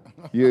yeah. cool.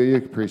 You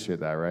appreciate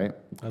that, right?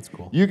 That's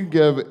cool. You can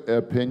give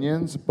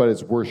opinions, but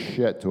it's worth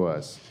shit to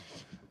us.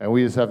 And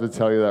we just have to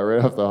tell you that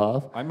right off the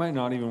hop. I might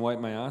not even wipe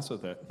my ass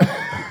with it.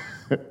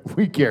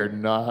 We care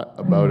not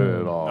about it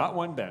at all. Not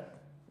one bit.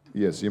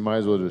 Yes, you might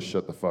as well just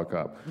shut the fuck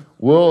up.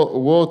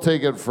 We'll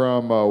take it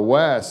from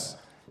Wes,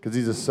 because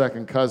he's a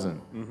second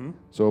cousin.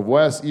 So if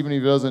Wes, even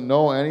if he doesn't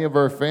know any of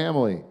our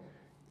family,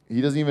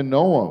 he doesn't even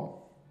know him,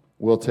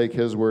 we'll take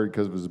his word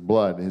because of his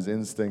blood. His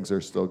instincts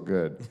are still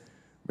good.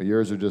 But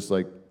yours are just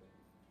like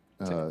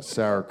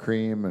sour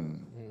cream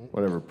and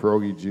whatever,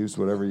 pierogi juice,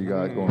 whatever you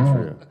got going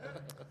for you.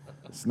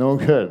 It's no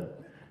good.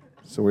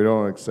 So we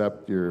don't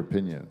accept your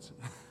opinions.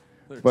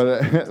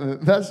 But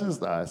that's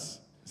just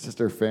us. It's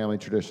just our family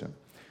tradition.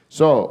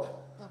 So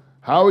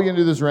how are we going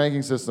to do this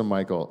ranking system,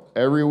 Michael?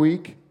 Every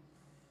week?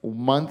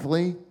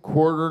 Monthly?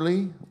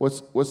 Quarterly?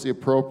 What's the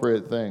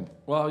appropriate thing?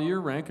 Well,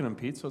 you're ranking them,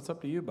 Pete, so it's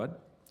up to you, bud.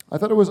 I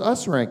thought it was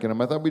us ranking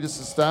them. I thought we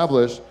just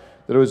established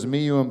that it was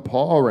me, you, and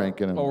Paul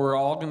ranking them. Oh, we're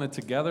all going to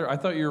together? I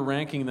thought you were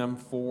ranking them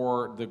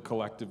for the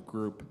collective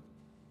group.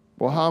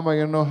 Well, how am I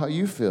going to know how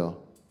you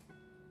feel?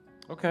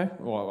 Okay.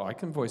 Well, I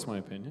can voice my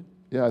opinion.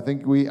 Yeah, I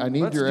think I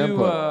need your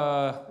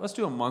input. Let's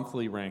do a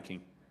monthly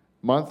ranking.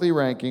 Monthly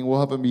ranking. We'll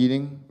have a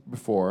meeting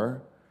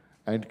before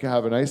and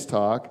have a nice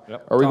talk.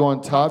 Yep. Are we Top-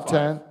 going top top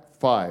 10?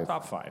 5.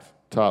 Top 5.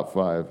 Top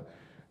 5.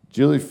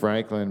 Julie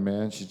Franklin,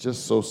 man, she's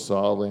just so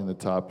solidly in the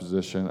top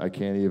position. I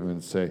can't even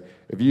say.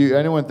 If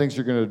anyone thinks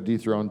you're going to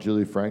dethrone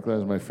Julie Franklin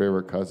as my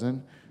favorite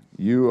cousin,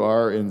 you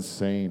are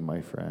insane, my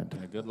friend.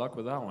 Yeah, good luck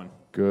with that one.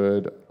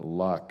 Good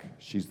luck.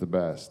 She's the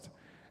best.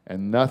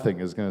 And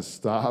nothing is going to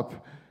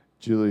stop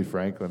Julie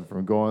Franklin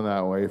from going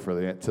that way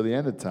to the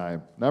end of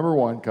time. Number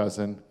 1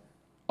 cousin,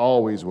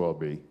 always will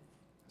be.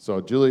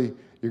 So, Julie,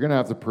 you're going to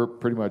have to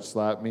pretty much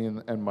slap me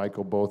and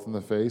Michael both in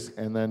the face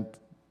and then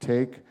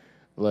take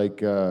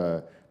like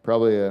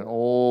probably an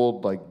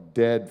old like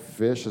dead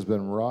fish has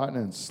been rotten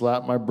and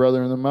slap my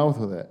brother in the mouth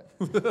with it.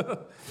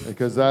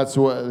 Because that's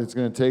what it's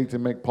going to take to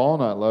make Paul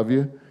not love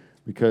you,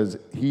 because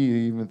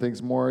he even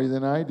thinks more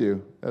than I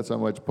do. That's how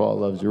much Paul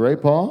loves you. Right,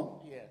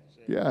 Paul? Yes.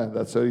 Yeah,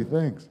 that's what he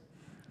thinks.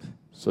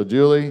 So,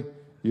 Julie,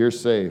 you're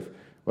safe.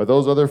 But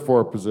those other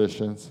 4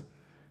 positions,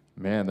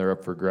 man, they're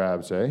up for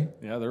grabs, eh?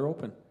 Yeah, they're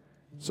open.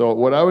 So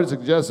what I would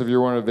suggest, if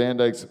you're one of Van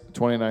Dyke's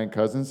 29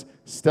 cousins,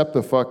 step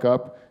the fuck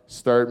up,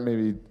 start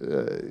maybe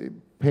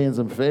paying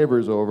some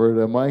favors over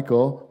to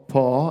Michael,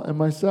 Paul, and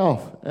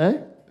myself, eh?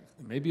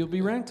 Maybe you'll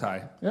be ranked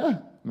high. Yeah,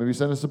 maybe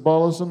send us a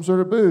bottle of some sort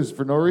of booze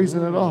for no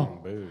reason at all.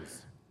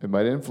 Booze. It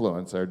might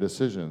influence our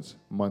decisions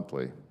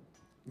monthly.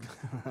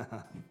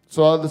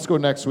 So let's go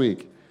next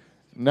week.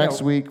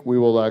 Next week, we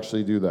will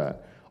actually do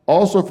that.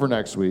 Also for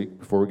next week,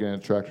 before we get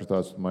into Tractor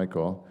Thoughts with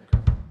Michael,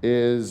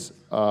 is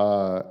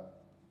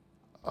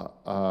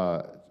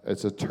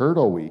it's a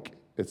turtle week.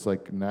 It's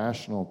like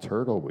National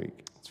Turtle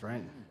Week. That's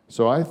right.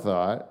 So I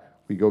thought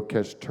we go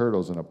catch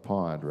turtles in a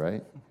pond,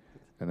 right?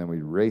 And then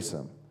we race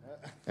them.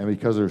 And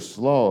because they're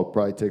slow, it'll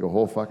probably take a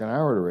whole fucking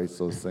hour to race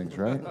those things,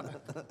 right?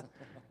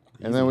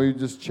 And then we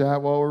just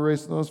chat while we're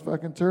racing those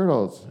fucking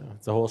turtles. Yeah,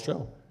 it's a whole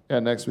show.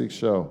 Yeah, next week's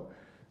show.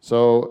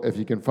 So if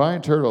you can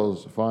find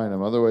turtles, find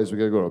them. Otherwise, we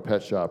got to go to a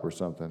pet shop or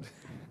something.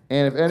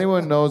 And if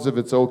anyone knows if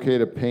it's okay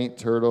to paint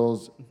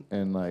turtles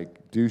and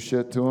like do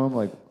shit to them,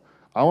 like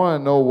I want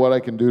to know what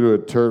I can do to a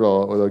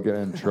turtle without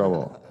getting in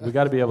trouble. We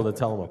got to be able to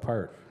tell them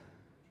apart.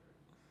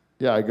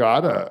 Yeah, I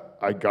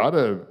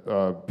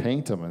gotta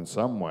paint them in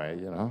some way,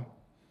 you know.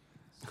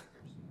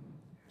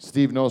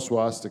 Steve, no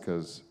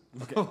swastikas.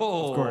 Okay. Of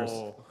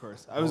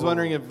course. I was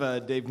wondering if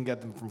Dave can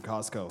get them from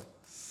Costco.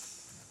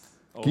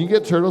 Can you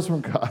get turtles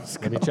from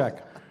Costco? Let me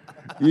check.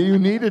 You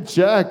need to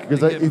check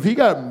because if he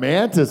got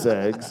mantis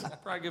eggs,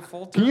 Probably get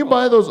full can you turtle.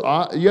 buy those?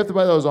 You have to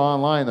buy those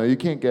online though. You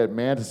can't get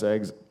mantis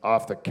eggs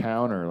off the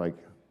counter like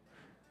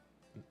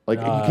you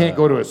can't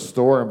go to a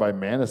store and buy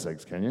mantis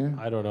eggs, can you?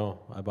 I don't know.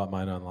 I bought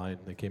mine online.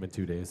 They came in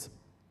 2 days.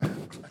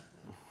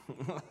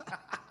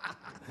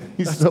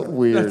 He's so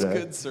weird. That's eh?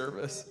 good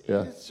service.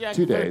 Yeah, check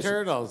 2 for days.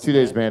 turtles, 2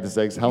 days mantis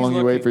eggs. How long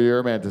you wait looking. for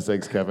your mantis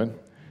eggs, Kevin?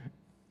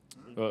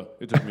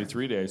 It took me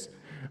 3 days.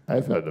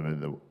 I've had them in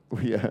the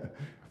yeah.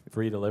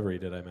 Free delivery,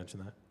 did I mention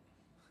that?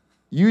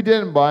 You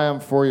didn't buy them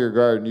for your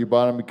garden. You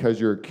bought them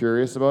because you were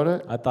curious about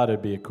it. I thought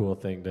it'd be a cool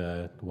thing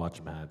to watch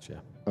them hatch, yeah.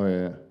 Oh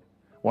yeah.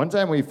 One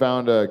time we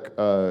found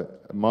a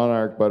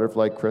monarch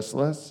butterfly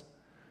chrysalis,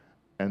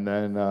 and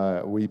then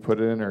we put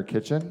it in our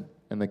kitchen,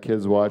 and the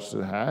kids watched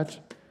it hatch,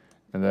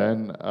 and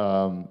then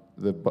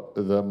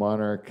the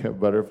monarch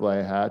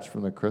butterfly hatched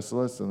from the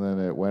chrysalis, and then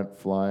it went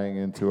flying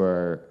into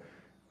our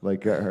Bug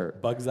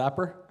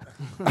zapper?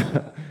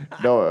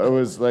 no, it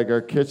was like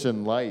our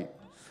kitchen light,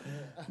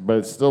 but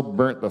it still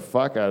burnt the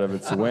fuck out of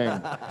its wing.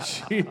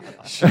 She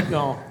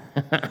gone.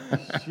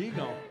 She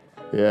gone.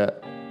 Yeah.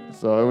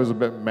 So it was a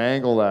bit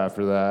mangled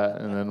after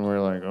that, and then we're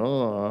like,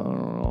 oh, I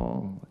don't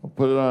know. I'll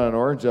put it on an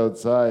orange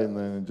outside, and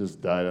then it just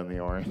died on the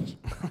orange.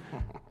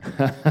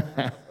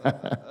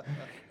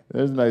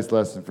 There's a nice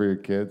lesson for your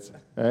kids.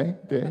 Hey,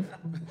 Dave?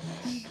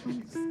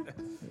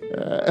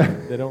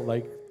 They don't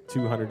like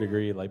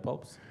 200-degree light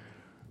bulbs?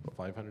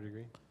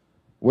 500-degree?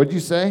 What'd you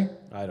say?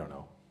 I don't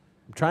know.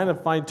 I'm trying to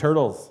find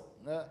turtles.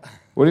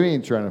 What do you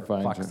mean trying to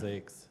find Fuck's you?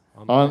 sakes.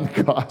 On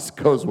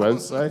Costco's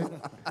website?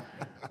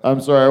 I'm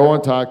sorry, I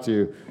won't talk to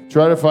you.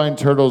 Try to find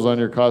turtles on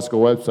your Costco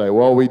website.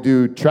 Well, we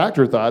do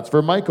tractor thoughts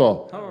for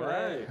Michael. All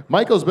right.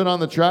 Michael's been on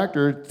the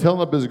tractor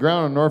tilling up his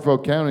ground in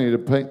Norfolk County to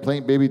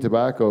plant baby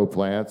tobacco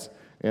plants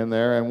in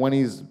there. And when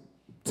he's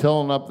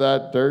tilling up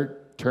that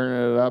dirt,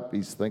 turning it up,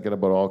 he's thinking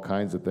about all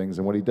kinds of things.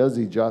 And what he does,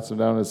 he jots them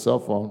down on his cell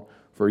phone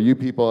for you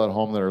people at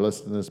home that are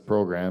listening to this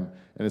program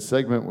in a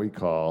segment we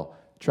call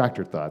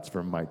Tractor Thoughts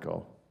from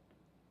Michael.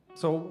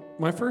 So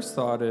my first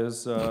thought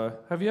is,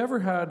 have you ever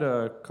had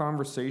a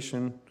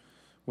conversation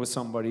with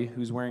somebody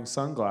who's wearing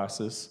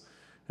sunglasses,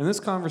 and this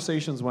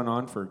conversation's went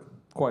on for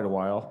quite a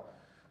while,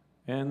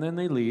 and then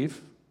they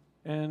leave,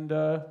 and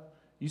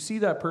you see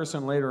that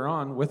person later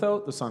on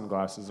without the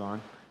sunglasses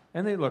on,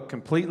 and they look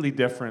completely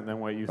different than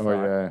what you thought.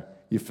 Oh, yeah.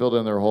 You filled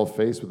in their whole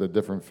face with a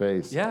different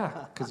face.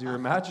 Yeah, because you're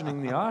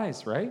imagining the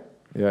eyes, right?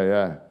 Yeah,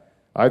 yeah.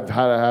 I've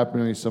had it happen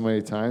to me so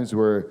many times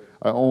where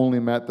I only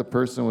met the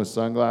person with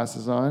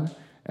sunglasses on,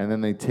 and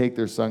then they take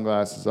their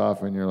sunglasses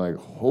off, and you're like,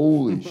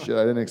 holy shit,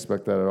 I didn't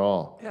expect that at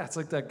all. Yeah, it's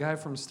like that guy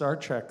from Star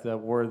Trek that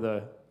wore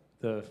the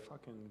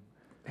fucking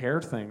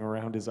hair thing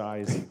around his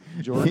eyes.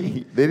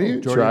 Jordy. They didn't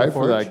even Geordie try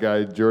for LaForge. that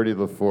guy, Geordie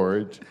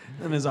LaForge.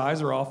 And his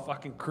eyes were all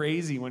fucking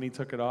crazy when he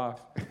took it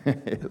off.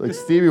 Like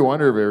Stevie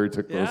Wonder if he ever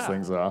took those Yeah.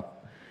 things off.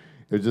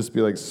 It would just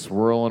be like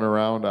swirling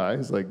around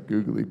eyes, like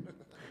googly.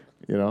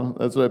 You know,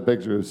 that's what I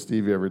picture if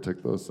Stevie ever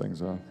took those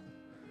things off.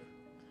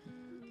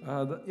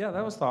 Yeah,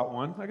 that was thought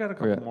one. I got a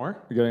couple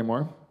more. You got any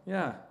more?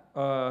 Yeah.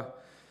 Well,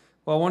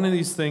 one of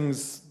these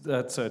things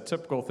that's a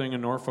typical thing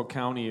in Norfolk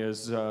County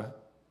is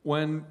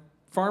when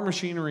farm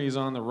machinery is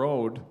on the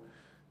road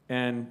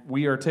and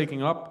we are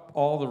taking up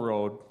all the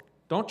road,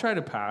 don't try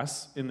to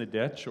pass in the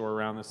ditch or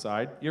around the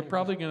side. You're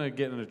probably going to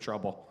get into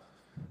trouble.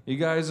 You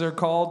guys are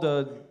called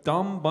a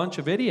dumb bunch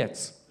of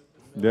idiots.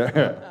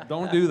 Yeah.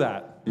 Don't do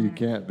that. You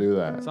can't do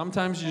that.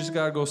 Sometimes you just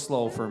got to go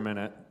slow for a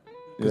minute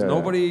because Yeah.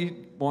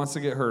 nobody wants to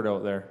get hurt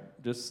out there.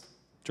 Just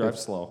drive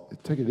slow.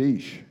 Take it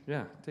easy.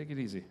 Yeah, take it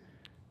easy.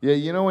 Yeah,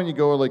 you know when you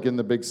go like in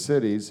the big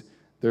cities,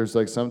 there's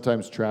like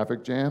sometimes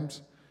traffic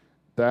jams.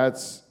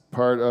 That's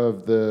part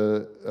of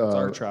the. It's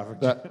our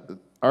traffic jam.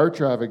 Our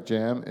traffic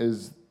jam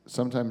is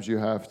sometimes you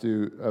have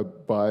to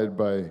abide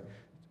by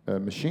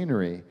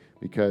machinery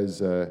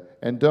because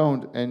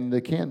and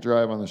they can't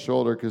drive on the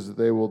shoulder because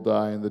they will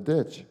die in the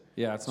ditch.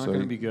 Yeah, it's not So going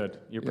to you- be good.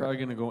 You're probably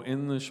going to go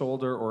in the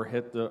shoulder or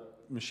hit the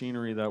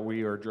machinery that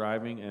we are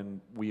driving,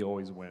 and we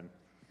always win.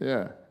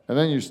 Yeah, and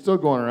then you're still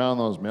going around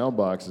those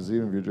mailboxes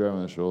even if you're driving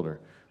on the shoulder.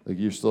 like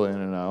you're still in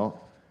and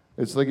out.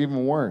 It's like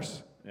even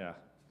worse. Yeah.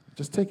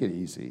 Just take it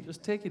easy.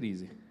 Just take it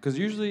easy. Because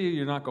usually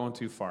you're not going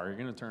too far. You're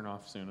going to turn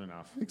off soon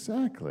enough.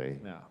 Exactly.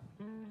 Yeah.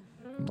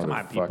 Come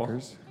on, people.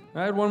 Motherfuckers.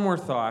 I had one more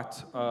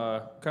thought,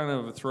 kind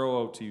of a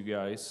throw out to you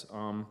guys.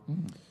 I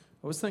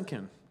was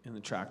thinking in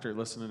the tractor,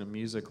 listening to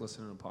music,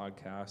 listening to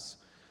podcasts.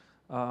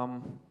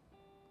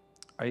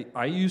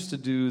 I used to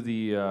do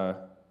the,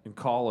 in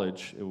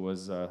college, it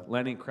was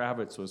Lenny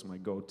Kravitz was my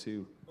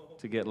go-to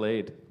to get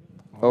laid.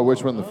 Oh,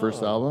 which one? The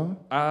first album?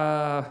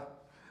 Uh,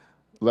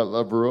 Let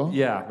Love Rule?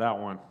 yeah, that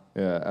one.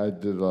 Yeah, I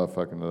did a lot of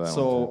fucking to that one.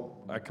 So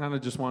I kind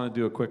of just want to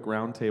do a quick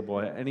round table.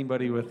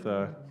 Anybody with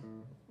a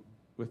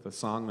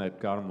song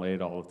that got them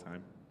laid all the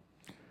time?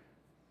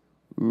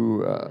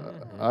 Ooh,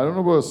 I don't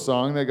know about a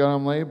song that got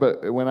him laid,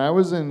 but when I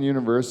was in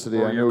university,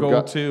 Or I your knew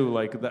go-to,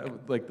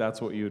 like that's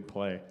what you would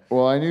play.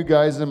 well, I knew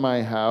guys in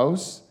my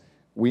house.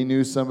 We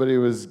knew somebody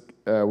was.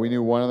 We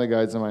knew one of the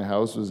guys in my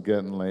house was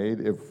getting laid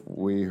if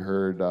we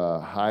heard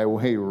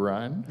 "Highway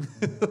Run"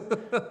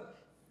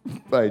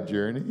 by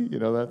Journey. You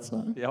know that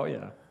song? Oh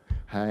yeah,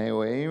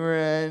 Highway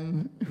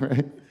Run,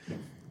 right?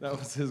 that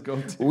was his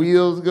go-to.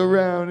 Wheels go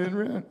round and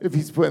round. If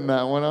he's putting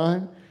that one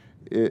on,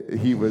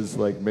 he was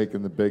like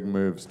making the big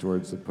moves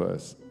towards the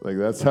puss. Like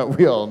that's how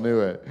we all knew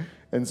it.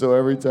 And so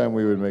every time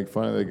we would make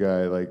fun of the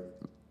guy like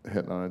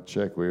hitting on a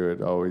chick, we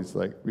would always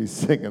like be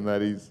singing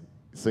that he's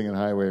singing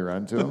Highway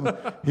Run to him.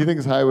 He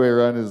thinks Highway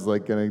Run is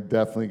like gonna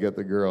definitely get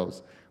the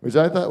girls, which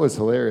I thought was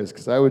hilarious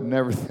because I would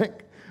never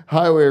think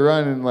Highway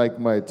Run in like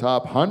my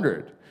top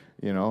 100,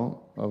 you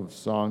know, of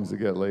songs to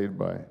get laid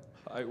by.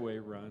 Highway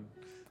Run.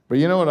 But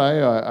you know what?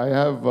 I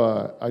have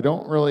I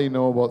don't really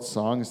know about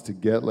songs to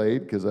get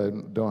laid because I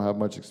don't have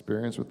much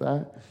experience with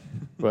that.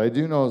 But I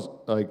do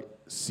know like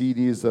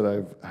CDs that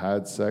I've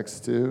had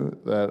sex to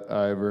that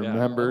I've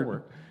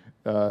remembered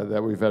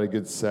that we've had a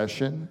good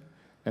session,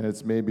 and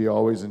it's made me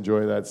always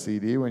enjoy that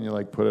CD when you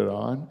like put it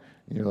on.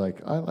 And you're like,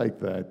 I like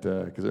that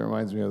because it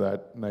reminds me of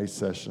that nice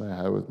session I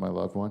had with my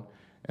loved one.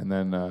 And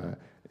then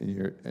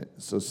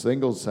so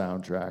singles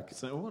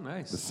soundtrack. Oh,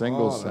 nice. The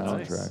singles that's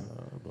soundtrack. nice.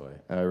 Oh boy.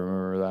 I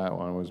remember that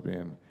one was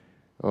being,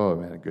 oh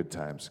man, good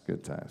times.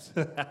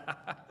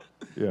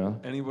 You know?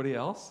 Anybody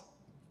else?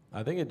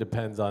 I think it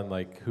depends on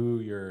like who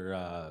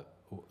you're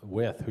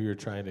with, who you're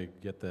trying to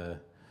get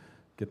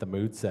the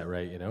mood set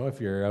right. You know, if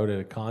you're out at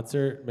a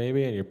concert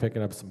maybe and you're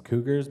picking up some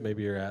cougars,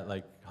 maybe you're at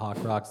like Hawk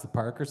Rocks the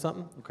Park or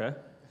something. Okay.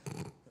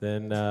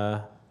 Then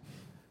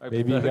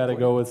maybe you got to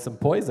go with some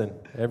Poison.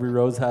 Every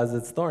rose has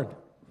its thorn.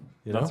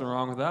 You know, Nothing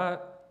wrong with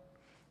that.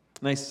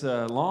 Nice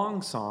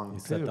long song. you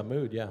too. set the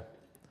mood, yeah.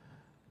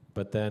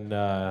 But then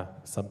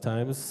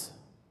sometimes,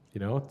 you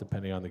know,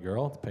 depending on the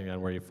girl, depending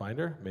on where you find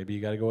her, maybe you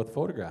got to go with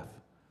Photograph.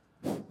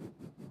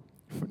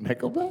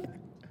 Nickelback?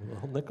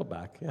 Well,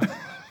 Nickelback, yeah.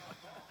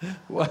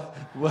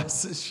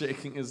 Wes is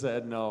shaking his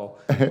head no.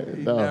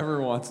 He No.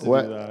 never wants to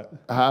What- do that.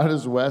 How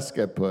does Wes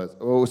get put?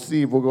 Oh,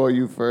 Steve, we'll go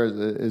you first.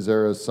 Is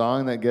there a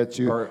song that gets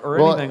you? Or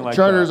anything like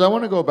Charters, that. I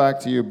want to go back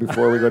to you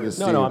before we go to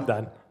Steve. No, I'm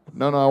done.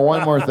 No,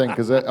 one more thing,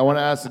 because I want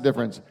to ask the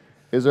difference.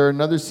 Is there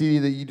another CD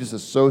that you just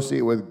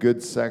associate with a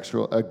good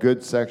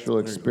sexual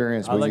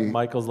experience? I where like you-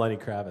 Michael's Lenny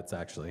Kravitz,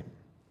 actually.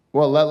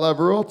 Well, Let Love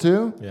Rule,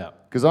 too? Yeah.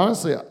 Because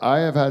honestly, I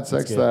have had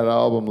sex to good. that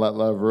album, Let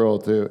Love Rule,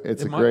 too.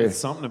 It's It's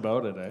something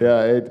about it. Eh?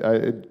 Yeah,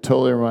 it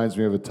totally reminds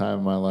me of a time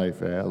in my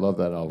life. I love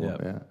that album.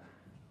 Yep. Yeah,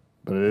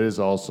 but it is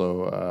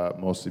also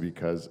mostly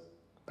because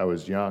I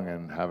was young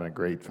and having a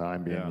great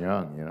time being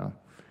young. You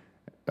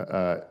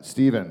know,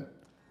 Steven.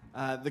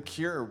 The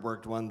Cure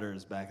worked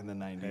wonders back in the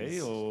 90s.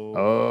 Hey-o.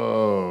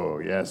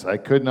 Oh yes, I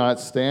could not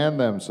stand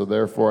them, so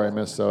therefore I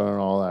missed out on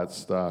all that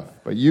stuff.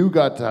 But you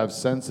got to have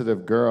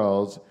sensitive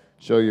girls,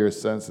 show you're a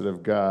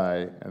sensitive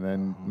guy, and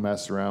then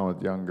mess around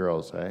with young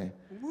girls. Hey,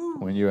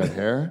 when you had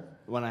hair.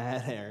 When I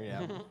had hair,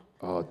 yeah.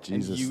 Oh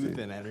Jesus. And youth Steve.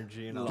 and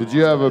energy and all Did that.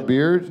 you have a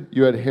beard?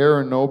 You had hair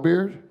or no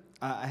beard?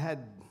 I had,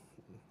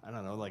 I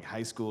don't know, like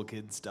high school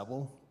kid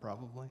stubble,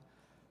 probably.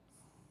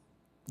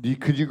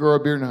 Could you grow a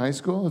beard in high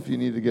school if you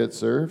need to get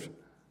served?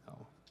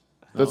 No.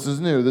 This is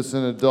new. This is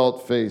an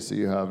adult face that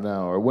you have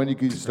now. Or when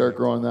could you start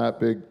growing that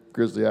big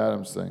Grizzly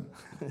Adams thing?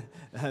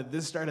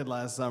 This started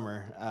last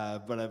summer,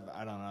 but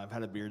I don't know. I've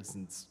had a beard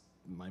since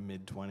my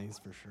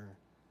mid-20s for sure.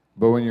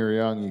 But when you were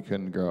young, you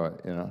couldn't grow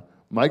it, you know?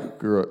 Mike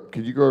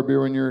could you grow a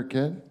beard when you were a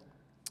kid?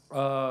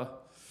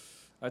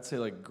 I'd say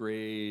like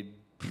grade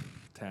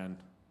 10.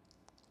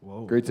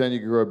 Whoa. Grade 10, you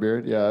could grow a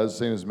beard? Yeah, that's the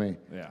same as me.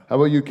 Yeah. How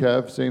about you,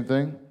 Kev? Same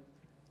thing?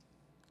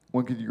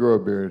 When could you grow a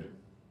beard?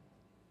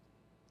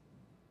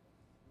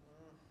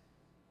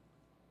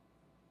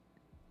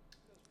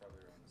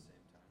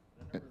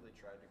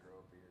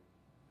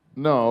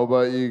 No,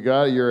 but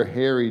you're a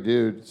hairy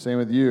dude. Same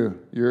with you.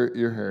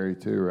 You're hairy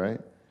too, right?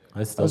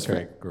 I still That's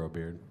can't grow a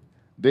beard.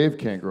 Dave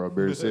can't grow a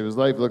beard to save his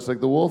life. Looks like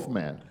the Wolf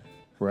Man,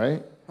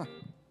 right?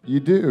 You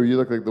do. You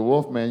look like the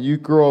Wolf Man. You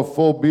grow a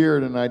full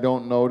beard, and I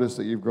don't notice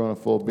that you've grown a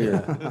full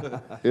beard.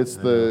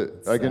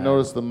 I can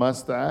notice the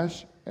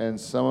mustache and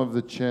some of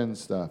the chin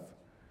stuff,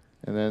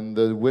 and then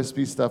the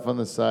wispy stuff on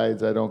the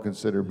sides. I don't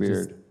consider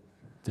beard.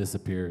 Just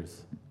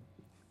disappears.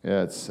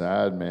 Yeah, it's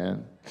sad,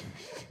 man.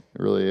 It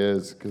really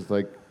is. Because,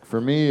 like, for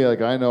me,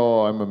 like, I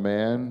know I'm a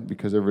man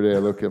because every day I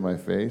look at my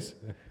face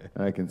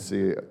and I can see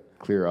it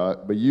clear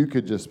out. But you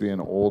could just be an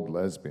old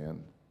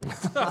lesbian.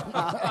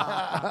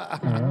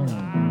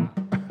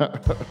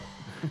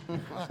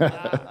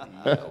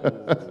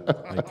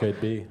 It could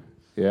be.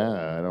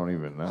 Yeah, I don't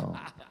even know.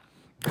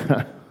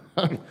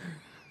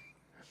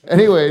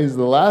 Anyways,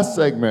 the last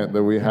segment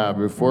that we have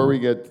before we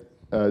get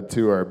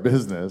to our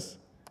business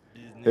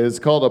is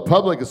called a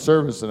public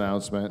service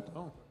announcement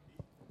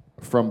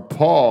from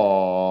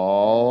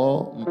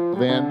Paul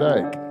Van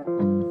Dyke.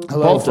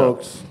 Hello, Paul,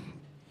 folks.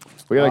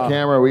 We got a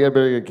camera. We got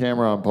better get a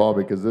camera on Paul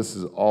because this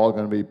is all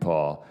going to be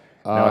Paul.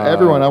 Now,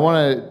 everyone, I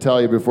want to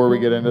tell you before we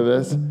get into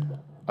this,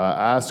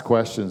 ask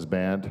questions,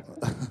 band,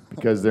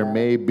 because there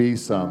may be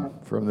some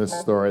from this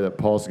story that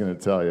Paul's going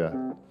to tell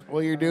you.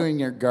 While you're doing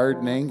your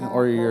gardening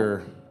or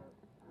your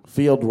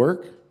field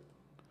work,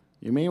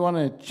 you may want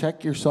to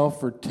check yourself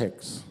for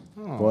ticks,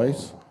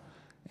 boys.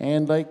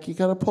 And like you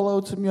got to pull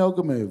out some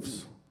yoga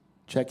moves.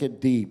 Check it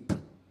deep.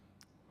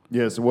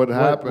 Yes, what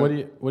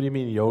happened? What do you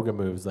mean yoga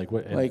moves? Like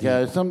what? Like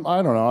some,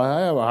 I don't know. I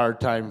have a hard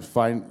time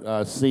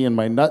seeing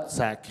my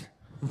nutsack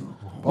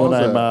when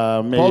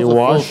I'm maybe Paul's a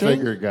washing.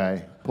 full-figure guy.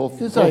 It's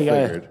like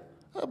Full-figured.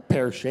 a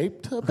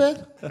pear-shaped a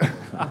bit,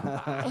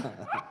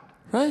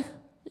 right?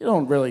 You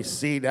don't really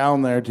see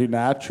down there too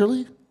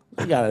naturally.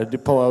 You got to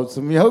pull out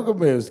some yoga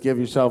moves, give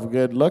yourself a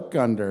good look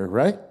under,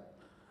 right?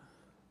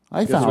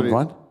 I Guess what found he-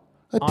 one.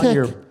 A on tick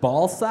your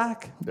ball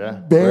sack? Yeah.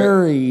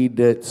 buried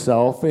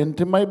itself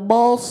into my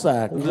ball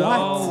sack.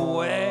 No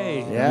way.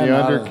 Yeah, The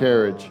not a-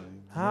 undercarriage.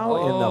 How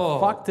in the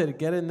fuck did it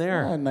get in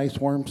there? a nice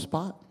warm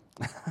spot.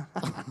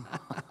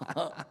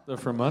 They're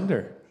from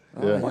under.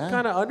 Yeah. What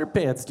kind of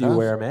underpants do you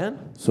wear,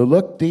 man? So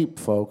look deep,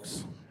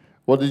 folks.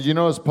 Well, did you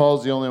notice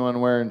Paul's the only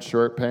one wearing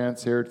short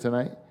pants here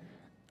tonight?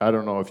 I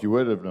don't know if you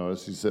would have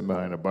noticed. He's sitting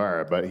behind a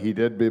bar, but he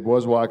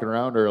was walking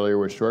around earlier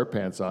with short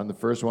pants on. The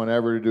first one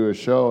ever to do a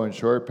show in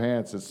short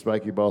pants at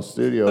Spiky Ball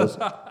Studios,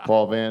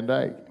 Paul Van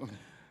Dyke.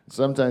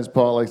 Sometimes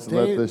Paul likes to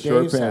let the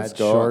short Dave's pants had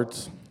go.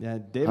 shorts. Yeah,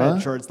 Dave Huh?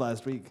 had shorts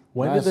last week.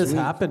 When Last did this week.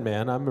 happen,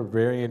 man? I'm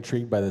very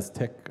intrigued by this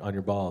tick on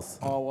your balls.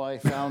 Oh, well, I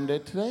found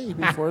it today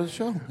before the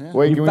show. Yeah.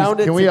 Wait, You found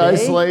it can we today?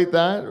 isolate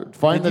that?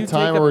 Find Did the you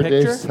time take a where Dave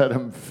picture? said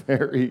I'm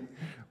very.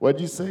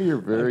 What'd you say? You're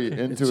very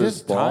into It's his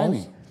just balls.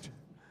 tiny.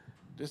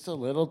 Just a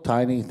little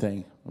tiny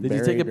thing. Did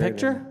you take a Buried right in.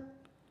 picture?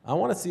 I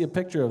want to see a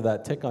picture of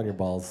that tick on your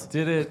balls.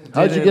 Did it?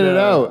 How'd you get it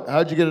out?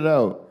 How'd you get it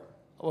out?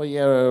 Well, you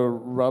gotta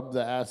rub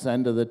the ass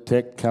end of the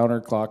tick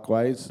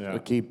counterclockwise. Yeah.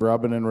 Keep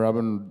rubbing and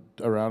rubbing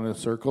around in a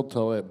circle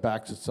till it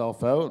backs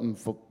itself out, and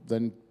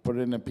then put it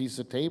in a piece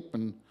of tape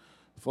and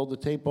fold the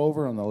tape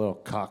over on the little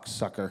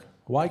cocksucker.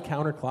 Why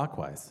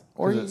counterclockwise?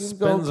 Or 'Cause you it can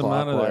go spins 'em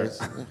out of there.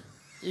 clockwise.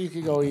 You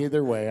can go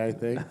either way, I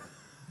think.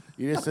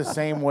 You just the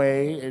same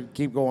way and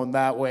keep going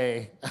that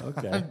way.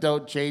 Okay.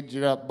 Don't change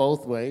it up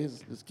both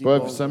ways. Just keep Well,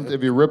 going.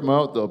 if you rip them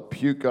out, they'll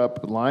puke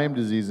up Lyme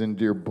disease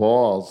into your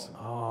balls.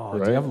 Oh,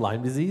 Right. do you have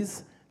Lyme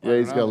disease? Yeah,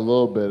 he's got a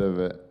little bit of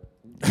it.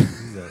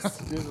 Jesus.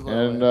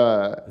 And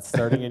It's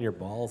starting in your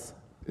balls.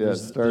 yeah,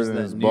 There's starting in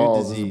that his new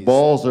balls. His disease.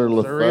 balls are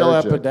It's a real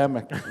lethargic.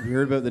 epidemic. Have you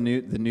heard about the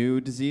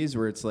new disease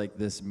where it's like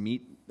this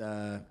meat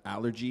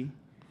allergy?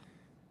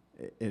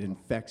 It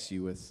infects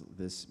you with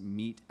this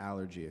meat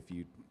allergy. If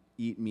you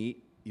eat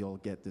meat, you'll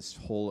get this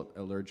whole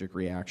allergic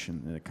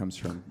reaction, and it comes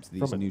from these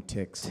From a new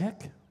ticks.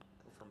 Tick?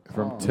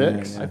 From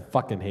ticks. I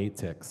fucking hate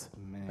ticks.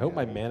 I hope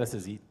my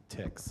manises eat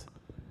ticks.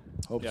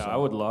 Hope Yeah, so. I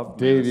would love.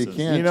 Dave, you Manses.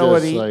 can't You know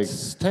what just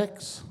eats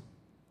ticks?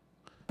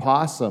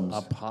 possums.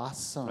 A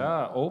possum.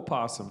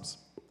 Opossums.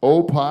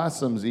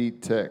 Opossums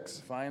eat ticks.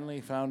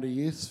 Finally found a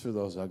use for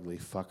those ugly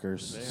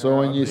fuckers. So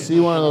when you see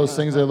one of those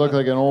things that look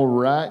like an old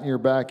rat in your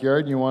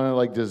backyard and you want to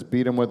like just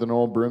beat them with an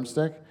old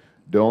broomstick,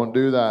 don't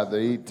do that.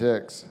 They eat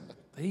ticks.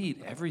 They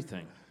eat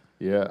everything.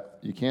 Yeah,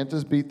 you can't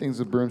just beat things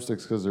with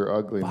broomsticks because they're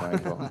ugly,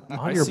 Michael.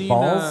 On your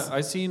balls? I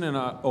seen an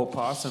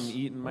opossum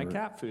eating my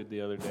cat food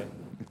the other day.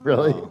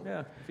 Really?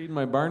 Yeah, feeding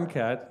my barn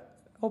cat.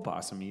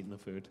 Opossum eating the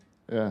food.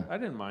 Yeah. I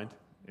didn't mind.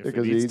 If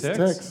Because it he eats eats ticks,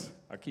 ticks.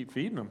 I keep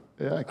feeding them.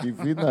 Yeah, keep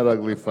feeding that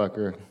ugly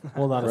fucker.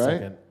 Hold on a Right?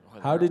 second.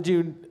 How did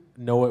you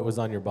know it was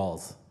on your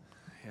balls?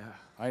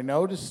 I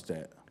noticed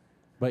it.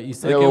 But you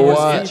said Yeah, it well, was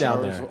what? me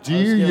down there. Do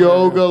you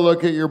yoga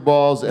look at your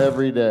balls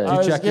every day? you I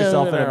was check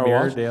yourself giving in a her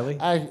mirror wash. daily?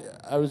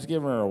 I was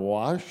giving her a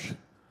wash,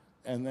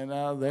 and then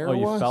there Oh, it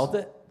you was. felt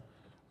it?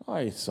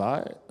 I saw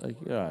it. Like,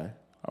 yeah,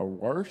 a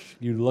wash.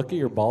 You look at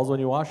your balls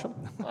when you wash them?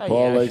 Oh,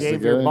 Paul yeah, likes to shave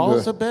get your into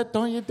balls it. a bit,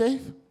 don't you,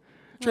 Dave?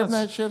 Trim Yes.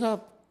 that shit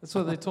up. That's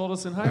what they told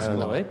us in high school,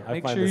 know. eh? I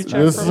Make find sure you this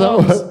check This for is, how,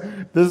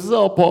 bugs. this is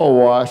how Paul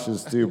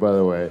washes too, by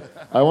the way.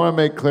 I want to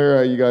make clear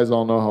how you guys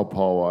all know how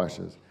Paul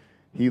washes.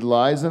 He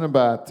lies in a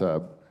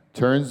bathtub,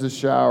 turns the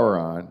shower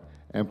on,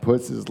 and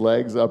puts his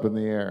legs up in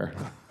the air.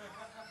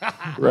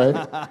 Right?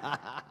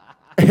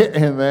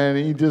 And then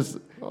he just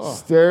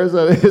stares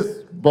at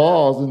his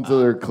balls until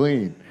they're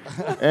clean.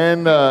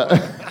 And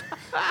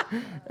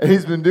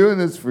he's been doing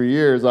this for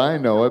years. I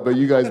know it, but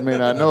you guys may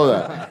not know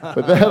that.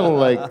 But that'll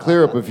like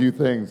clear up a few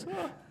things.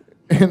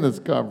 in this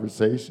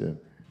conversation.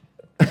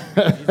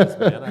 Jesus,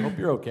 man, I hope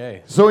you're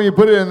okay. So when you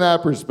put it in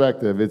that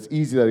perspective, it's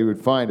easy that he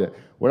would find it.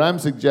 What I'm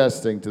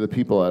suggesting to the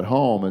people at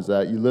home is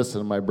that you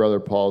listen to my brother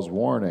Paul's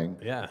warning,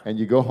 Yeah. and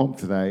you go home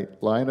tonight,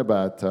 lie in a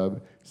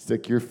bathtub,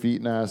 stick your feet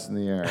and ass in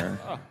the air.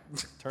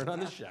 Turn on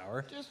the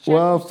shower.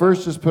 Well,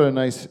 first just put a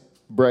nice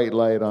bright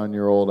light on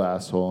your old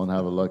asshole and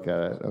have a look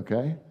at it,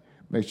 okay?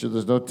 Make sure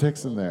there's no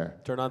ticks in there.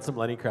 Turn on some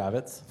Lenny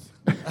Kravitz.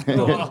 Set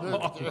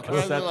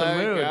the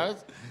mood.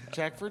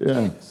 Check for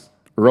Yeah. ticks.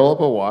 Roll up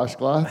a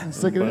washcloth and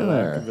stick it in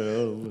there.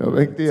 No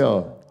big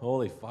deal.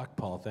 Holy fuck,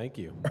 Paul. Thank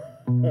you.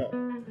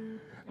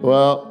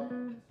 Well,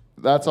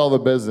 that's all the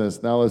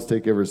business. Now let's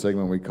take every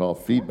segment we call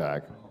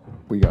feedback.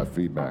 We got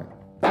feedback.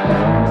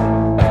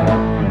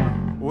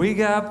 We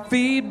got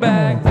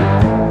feedback.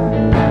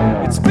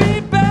 It's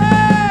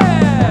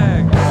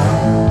feedback.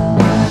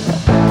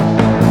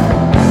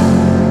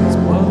 It's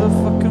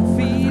motherfucking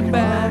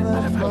feedback.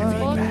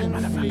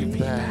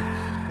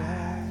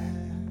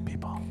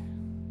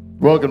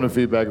 Welcome to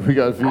Feedback. We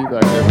got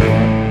feedback,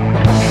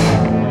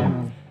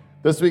 everyone.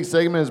 This week's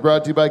segment is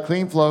brought to you by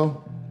Clean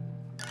Flow.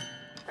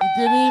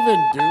 He didn't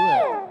even do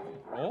it.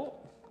 Oh,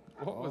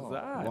 what was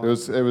that?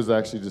 It was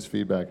actually just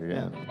feedback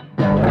again.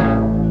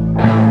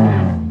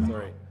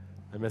 Sorry.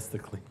 I missed the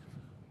clean.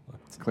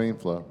 Clean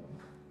Flow.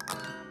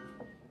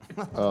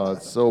 Oh,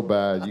 it's so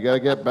bad. You got to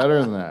get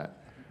better than that.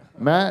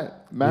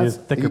 Matt's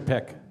Thicker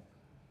pick.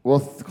 Well,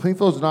 Clean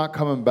Flow's not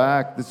coming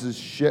back. This is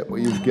shit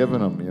what you've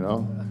given them, you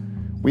know?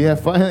 We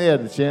have finally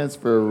had a chance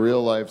for a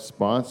real life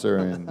sponsor,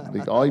 and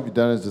like, all you've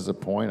done is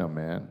disappoint them,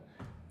 man.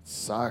 It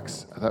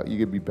sucks. I thought you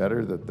could be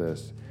better than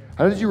this.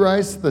 How did you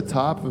rise to the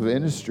top of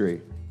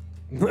industry?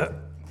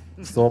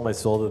 Sold my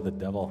soul to the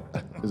devil.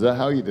 Is that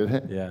how you did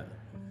it? Yeah.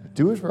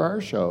 Do it for our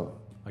show.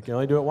 I can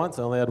only do it once.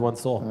 I only had one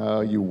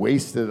soul. You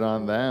wasted it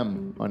on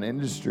them, on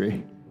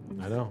industry.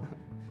 I know.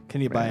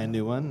 Can you buy a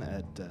new one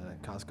at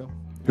Costco?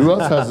 Who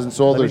else hasn't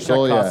sold Let their me check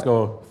soul yet?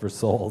 Costco for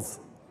souls.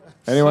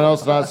 Anyone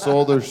else not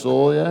sold their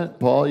soul yet?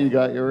 Paul, you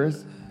got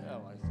yours?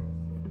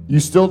 You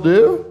still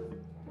do?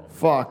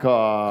 Fuck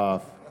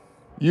off.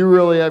 You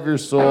really have your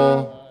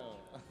soul?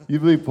 You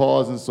believe Paul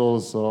hasn't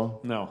sold his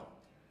soul? No.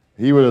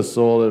 He would have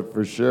sold it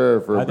for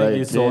sure for a I bag think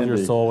you of sold your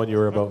candy. soul when you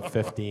were about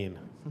 15.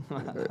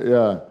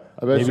 Yeah.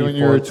 I bet Maybe you when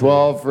you were 14.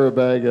 12 for a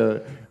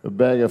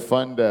bag of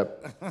Fun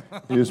Dip.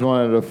 You just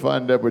wanted a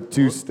Fun Dip with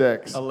 2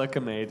 sticks. A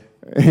lick-a-made.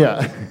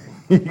 Yeah.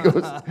 He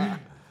goes,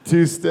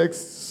 2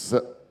 sticks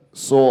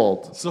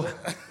sold. So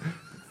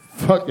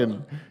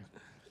Fucking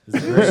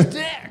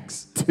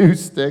sticks. 2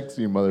 sticks,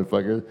 you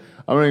motherfucker.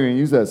 I'm not even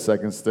use that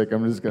second stick.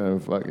 I'm just gonna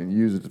fucking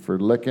use it for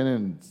licking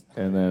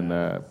and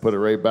then put it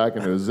right back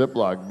into a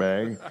Ziploc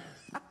bag.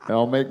 And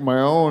I'll make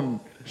my own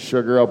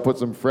sugar. I'll put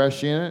some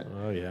fresh in it.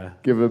 Oh, yeah.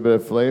 Give it a bit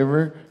of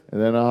flavor,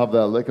 and then I'll have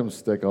that lick'em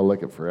stick. I'll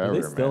lick it forever.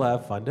 Do they still man.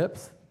 have Fun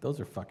Dips? Those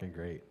are fucking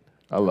great.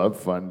 I love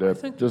Fun Dip.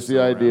 think Just they're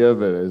the still idea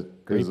of it is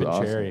Grape and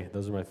awesome. cherry.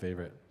 Those are my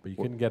favorite. But you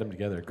couldn't get them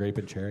together. Grape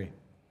and cherry.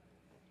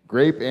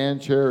 Grape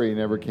and cherry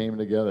never came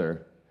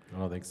together. I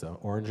don't think so.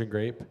 Orange and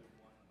grape.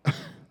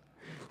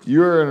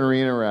 You're an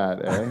arena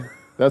rat, eh?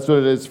 That's what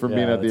it is for being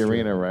Yeah, at the that's true.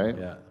 arena, right?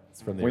 Yeah.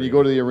 It's from the When you arena.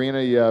 go to the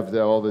arena, you have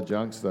all the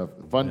junk stuff.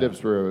 Fun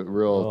Dips were a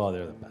real. Oh,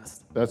 they're the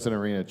best. That's an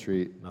arena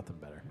treat. Nothing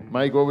better.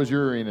 Mike, what was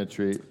your arena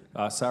treat?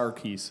 Sour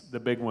keys, the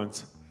big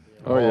ones.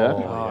 Oh yeah.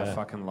 Oh, I yeah.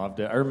 fucking loved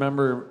it. I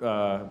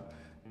remember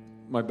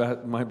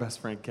my best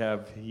friend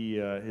Kev.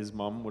 His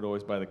mom would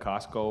always buy the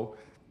Costco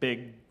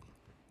big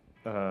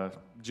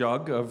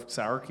jug of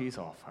sour keys.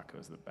 Oh fuck, it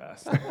was the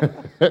best.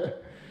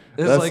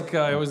 It's That's- like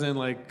I was in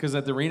because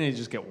at the arena you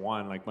just get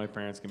one. Like my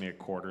parents give me a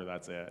quarter,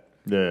 that's it.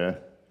 Yeah.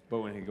 But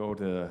when you go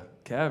to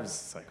Kev's,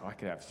 it's like, oh, I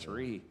could have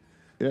 3.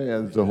 Yeah,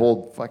 there's a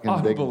whole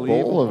fucking big bowl of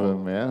Unbelievable.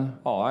 them, man.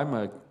 Oh, I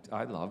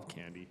love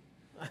candy.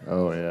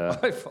 Oh yeah.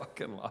 I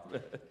fucking love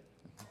it.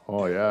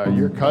 Oh yeah.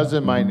 Your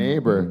cousin, my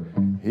neighbor,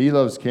 he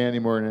loves candy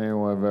more than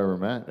anyone I've ever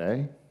met,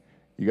 eh?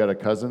 You got a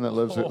cousin that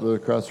lives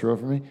across the road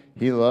from me?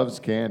 He loves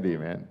candy,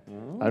 man.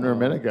 I've never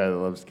met a guy that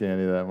loves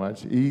candy that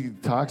much. He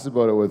talks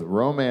about it with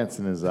romance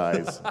in his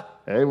eyes.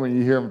 Hey, when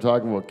you hear him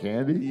talking about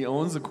candy, He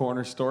owns the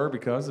corner store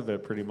because of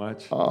it, pretty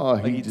much. Oh,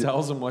 like he he j-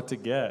 tells them what to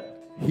get.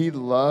 he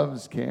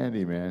loves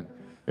candy, man.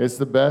 It's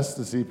the best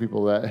to see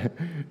people that,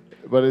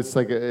 but it's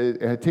like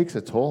it takes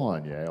a toll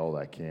on you, all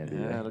that candy.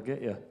 Yeah, eh? it'll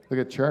get you. Look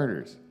at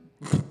Charters.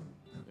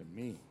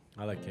 Me.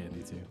 I like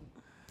candy too.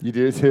 You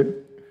do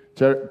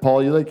too?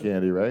 Paul, you like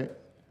candy, right?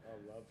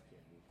 I love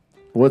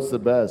candy. What's the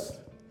best?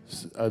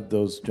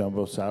 Those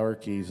jumbo sour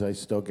keys, I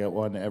still get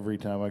one every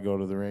time I go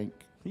to the rink.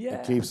 Yeah.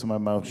 It keeps my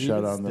mouth shut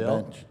Even on the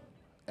still? bench.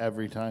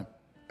 Every time.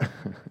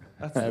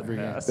 That's Every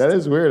the game. best. That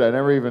is weird. I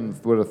never even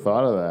would have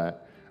thought of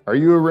that. Are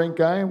you a rink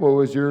guy? What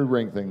was your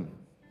rink thing?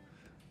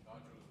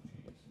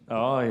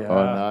 Oh, yeah. Oh,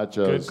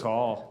 nachos. Good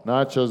call.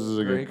 Nachos is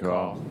a Great good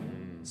call.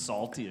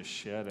 Salty as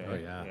shit, eh? Oh,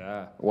 yeah.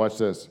 Yeah. Watch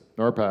this.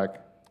 Norpac.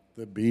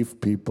 The beef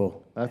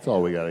people. That's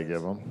all we got to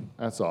give them.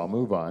 That's all.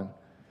 Move on.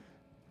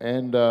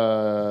 And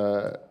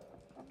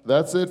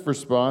that's it for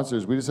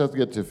sponsors. We just have to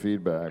get to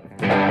feedback.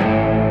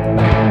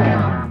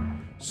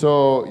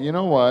 So, you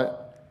know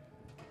what?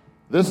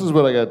 This is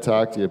what I got to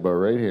talk to you about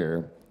right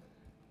here.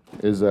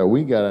 Is that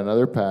we got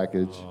another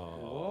package,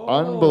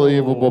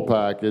 unbelievable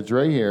package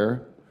right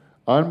here,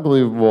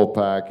 unbelievable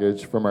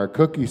package from our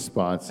cookie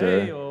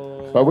sponsor.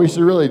 Hey-o. But we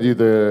should really do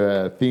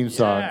the theme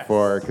song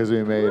for it because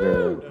we made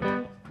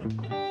it.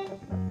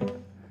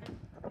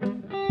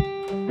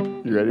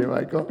 You ready,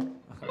 Michael?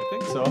 I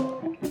think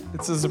so.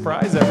 It's a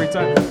surprise every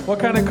time. What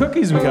kind of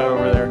cookies we got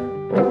over there?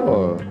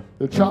 Oh,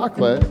 the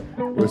chocolate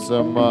with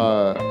some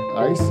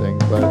icing,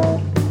 but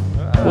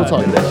we'll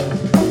talk about it.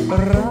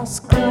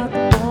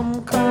 Rascat,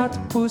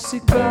 tomcat,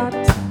 pussycat.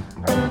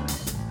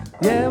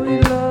 Yeah, we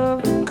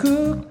love the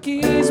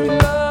cookies, we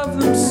love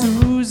them,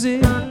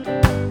 Susie,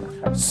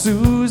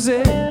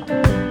 Susie.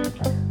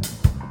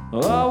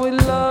 Oh, we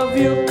love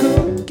your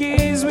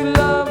cookies, we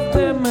love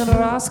them, and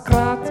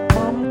Rascat,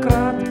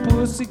 tomcat,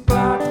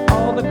 pussycat,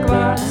 all the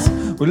clats.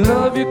 We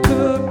love your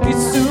cookies,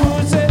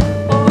 Susie.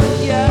 Oh,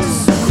 yes,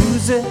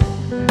 Susie,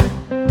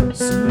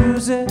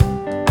 Susie.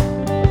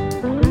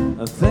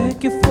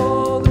 Thank you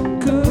for the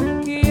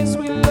cookies,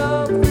 we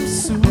love them,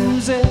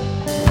 Susie,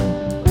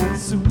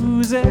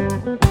 Susie.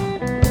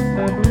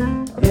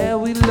 Yeah,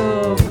 we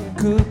love the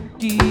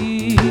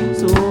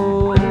cookies,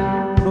 oh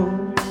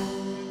no.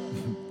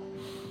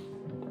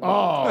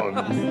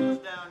 Oh,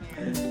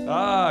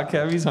 Ah,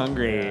 Kevy's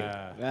hungry.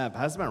 Yeah,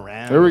 pass them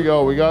around. there we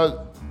go. We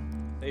got.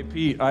 Hey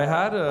Pete, I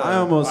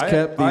almost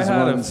kept these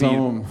ones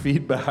home.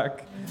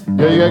 feedback.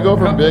 Yeah, you gotta go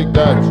from Big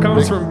Dutch.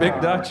 Comes Big- from Big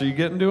Dutch. Are you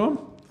getting to him?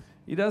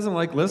 He doesn't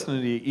like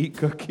listening to you eat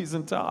cookies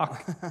and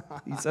talk.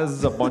 He says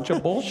it's a bunch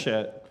of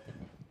bullshit.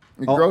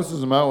 It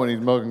grosses him out when he's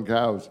milking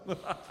cows.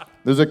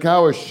 There's a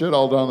cow with shit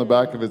all down the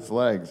back of its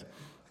legs,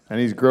 and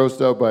he's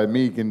grossed out by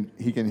me.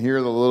 He can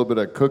hear the little bit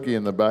of cookie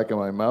in the back of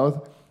my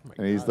mouth,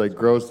 and he's like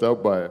grossed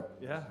out by it.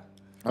 Yeah.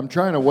 I'm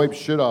trying to wipe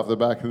shit off the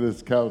back of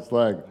this cow's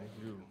leg.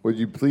 Would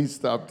you please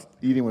stop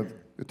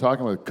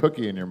talking with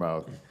cookie in your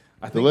mouth?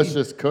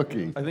 Delicious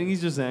cookie. I think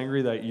he's just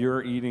angry that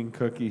you're eating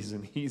cookies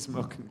and he's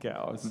milking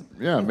cows.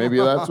 Yeah, maybe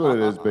that's what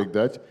it is, Big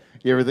Dutch.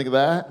 You ever think of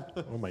that?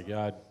 Oh my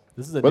God.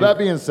 This is a But new- that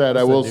being said, this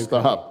I is a will new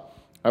stop.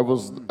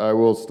 I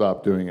will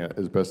stop doing it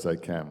as best I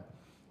can.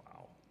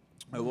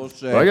 I will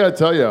say. But I gotta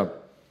tell you,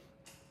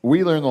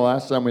 we learned the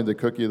last time we had the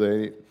cookie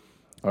lady,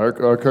 our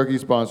cookie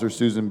sponsor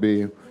Susan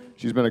B.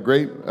 She's been a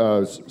great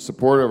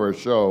supporter of our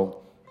show,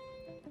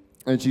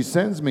 and she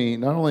sends me.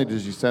 Not only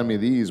does she send me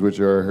these, which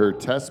are her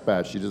test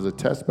batch. She does a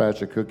test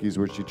batch of cookies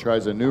where she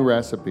tries a new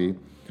recipe,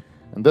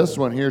 and this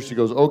one here, she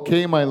goes,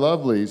 "Okay, my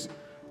lovelies,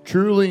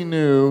 truly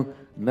new,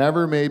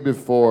 never made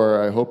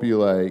before. I hope you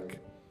like."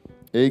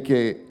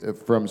 AK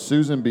from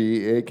Susan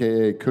B,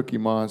 aka Cookie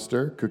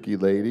Monster, Cookie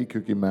Lady,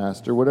 Cookie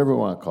Master, whatever you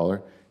want to call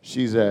her.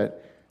 She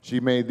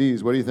made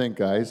these. What do you think,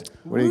 guys?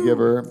 What do you give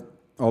her?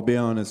 I'll be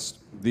honest.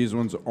 These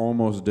ones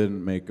almost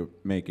didn't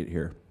make it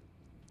here.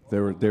 They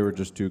were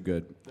just too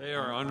good. They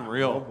are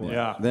unreal.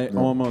 Yeah. They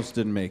almost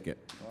didn't make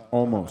it.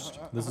 Almost.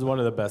 This is one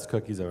of the best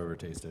cookies I've ever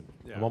tasted.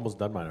 I'm almost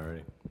done mine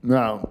already.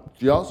 Now,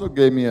 she also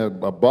gave me a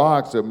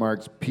box that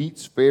marks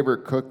Pete's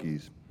favorite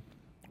cookies.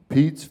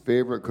 Pete's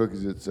favorite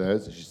cookies, it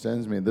says. She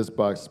sends me this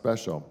box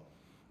special.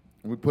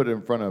 And we put it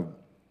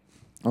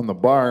on the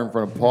bar in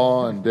front of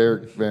Paul and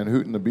Derek Van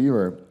Houten the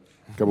Beaver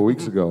a couple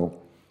weeks ago.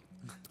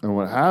 And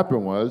what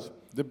happened was,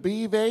 The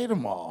beef ate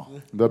them all.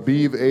 the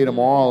beef ate them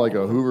all like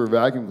a Hoover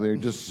vacuum cleaner,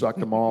 just sucked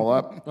them all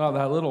up. Oh,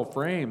 that little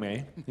frame,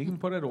 eh? You can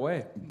put it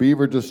away.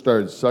 Beaver just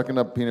started sucking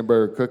up peanut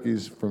butter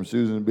cookies from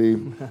Susan B.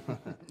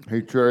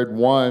 He tried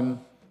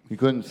one, he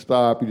couldn't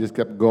stop, he just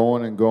kept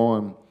going and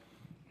going.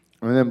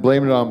 And then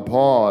blamed it on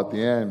Paul at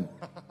the end.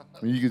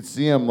 You could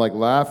see him like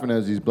laughing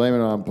as he's blaming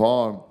it on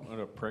Paul. What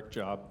a prick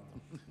job.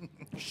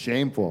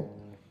 Shameful.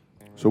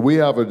 So we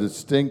have a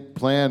distinct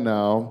plan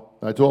now.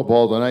 I told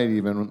Paul tonight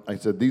even, I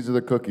said, these are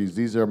the cookies.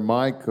 These are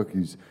my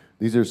cookies.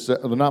 These are,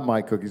 well, not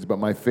my cookies, but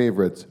my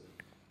favorites.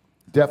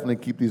 Definitely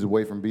keep these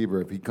away from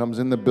Beaver. If he comes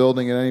in the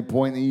building at any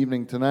point in the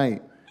evening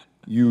tonight,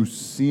 you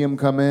see him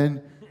come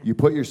in, you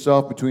put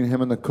yourself between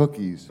him and the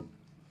cookies.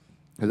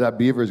 Because that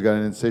Beaver's got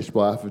an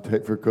insatiable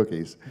appetite for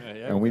cookies.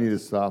 Yeah. And we need to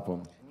stop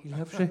him.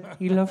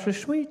 He loves the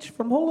sweets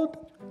from Holland.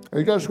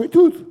 You got a sweet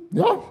tooth?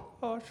 Yeah.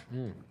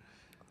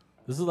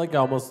 This is like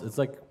almost,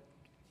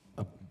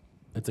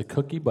 it's a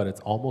cookie, but it's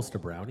almost a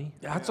brownie.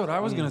 That's what I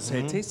was going to say.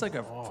 It tastes like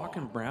a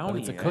fucking brownie. But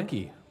it's a eh?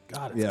 cookie.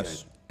 God, it's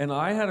Yes. And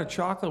I had a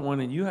chocolate one,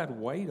 and you had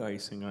white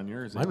icing on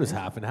yours. good. Mine was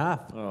half and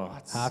half. Oh,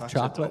 Half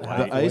chocolate, half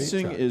The white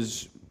icing chocolate.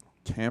 is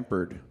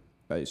tampered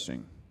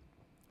icing,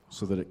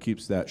 so that it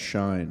keeps that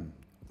shine.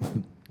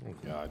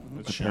 God,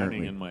 it's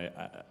shining in my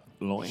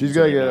loins. She's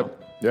got to right get now. it.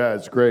 Yeah,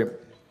 it's great.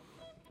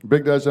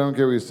 Big Dutch, I don't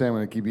care what you say. I'm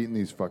going to keep eating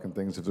these fucking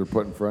things if they're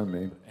put in front of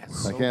me.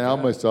 I can't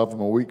help myself.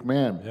 I'm a weak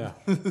man. Yeah.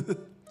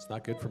 It's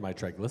not good for my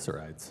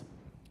triglycerides.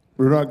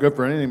 They're not good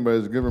for anything, but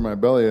it's good for my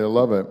belly. I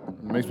love it.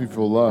 It makes me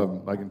feel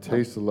love. I can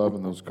taste the love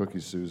in those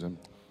cookies, Susan.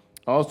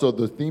 Also,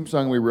 the theme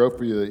song we wrote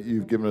for you that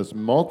you've given us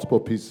multiple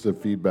pieces of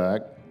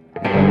feedback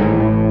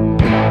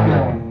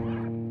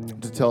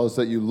to tell us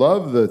that you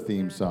love the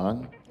theme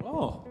song.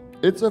 Oh,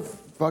 It's a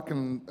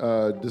fucking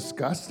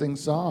disgusting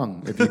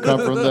song. If you come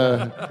from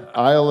the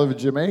Isle of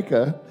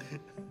Jamaica,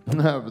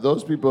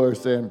 those people are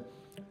saying,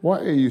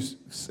 why are you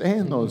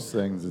saying those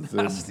things? It's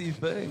Nasty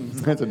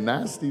things. It's a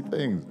nasty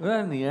thing.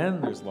 But in the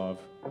end, there's love.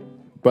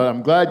 But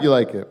I'm glad you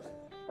like it.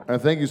 And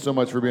thank you so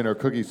much for being our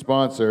cookie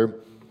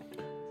sponsor.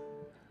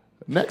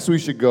 Next, we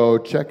should go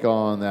check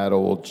on that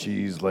old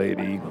cheese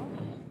lady.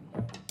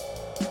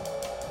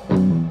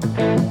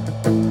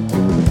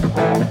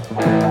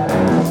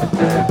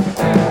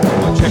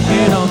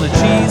 Checking on the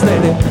cheese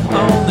lady,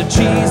 on the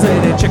cheese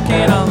lady,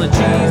 checking on the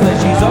cheese lady,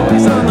 she's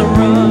always on the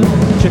run.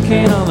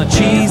 Checking on the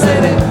cheese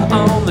lady,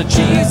 on the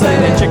cheese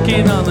lady,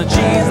 checking on the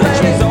cheese lady,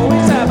 she's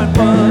always having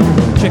fun.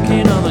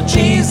 Checking on the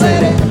cheese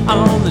lady,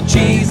 on the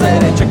cheese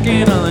lady,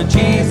 checking on the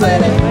cheese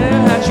lady,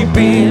 where has she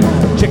been?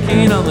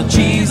 Checking on the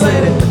cheese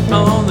lady,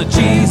 on the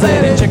cheese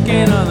lady,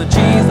 checking on the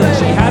cheese lady,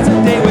 she has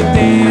a date with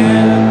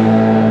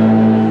Dan.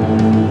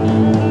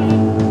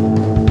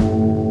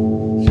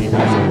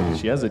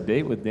 She has a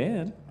date with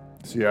Dan.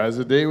 She has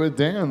a date with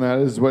Dan. That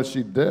is what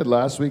she did.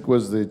 Last week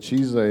was the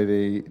Cheese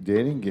Lady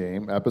dating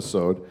game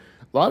episode.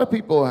 A lot of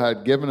people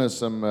had given us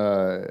some,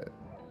 I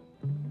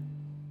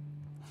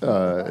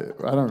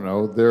don't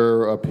know,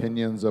 their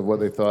opinions of what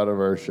they thought of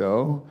our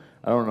show.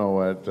 I don't know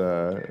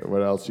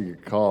what else you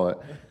could call it.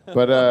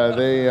 But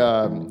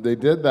they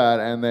did that,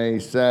 and they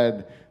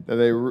said that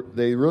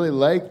they really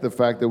liked the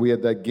fact that we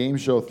had that game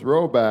show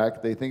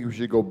throwback. They think we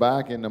should go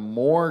back into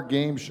more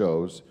game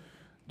shows.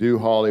 Do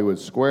Hollywood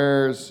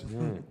Squares,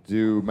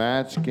 do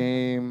Match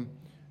Game,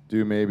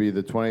 do maybe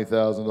the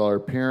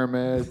 $20,000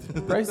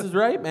 Pyramid. Price is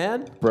right,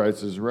 man.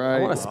 Price is I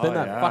Right. want to spin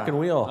that fucking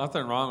wheel.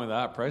 Nothing wrong with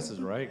that. Price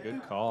is right.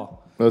 Good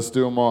call. Let's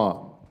do them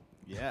all.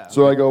 Yeah.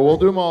 So I go, we'll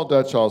do them all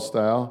Dutch Hall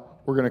style.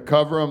 We're going to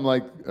cover them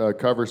like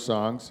cover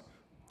songs,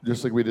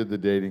 just like we did the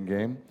dating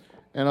game.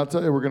 And I'll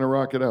tell you, we're going to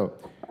rock it out.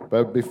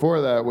 But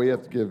before that, we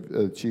have to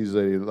give Cheese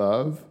Lady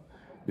love.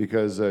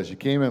 Because she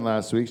came in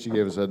last week, she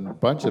gave us a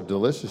bunch of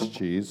delicious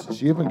cheese.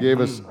 She even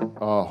gave us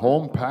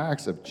home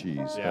packs of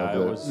cheese. Yeah,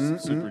 it was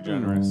super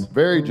generous.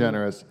 Very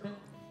generous.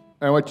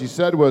 And what she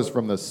said was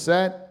from the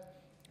set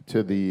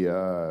to the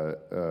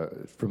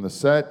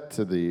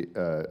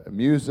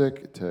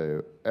music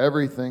to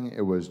everything,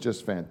 it was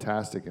just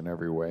fantastic in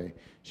every way.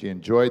 She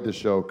enjoyed the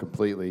show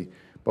completely.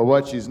 But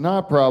what she's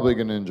not probably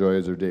going to enjoy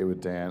is her date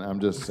with Dan. I'm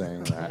just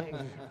saying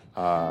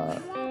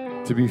that,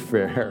 to be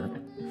fair.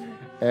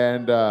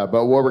 And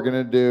but what we're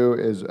gonna do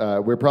is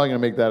we're probably gonna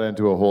make that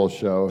into a whole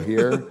show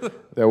here.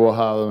 That we'll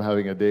have them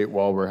having a date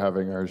while we're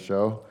having our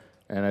show,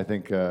 and I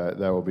think that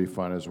will be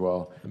fun as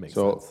well. That makes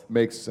sense.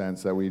 Makes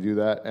sense that we do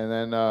that. And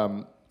then,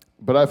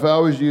 but if I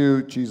was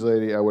you, Cheese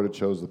Lady, I would have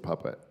chose the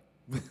puppet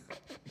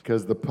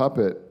because the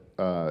puppet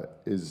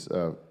is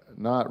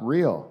not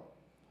real.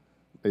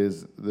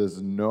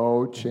 There's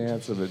no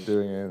chance of it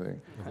doing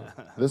anything.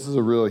 This is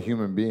a real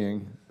human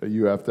being that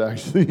you have to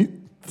actually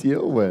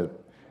deal with.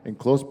 In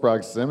close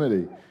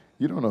proximity.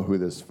 You don't know who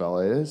this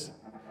fella is.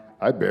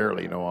 I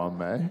barely know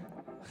him, eh?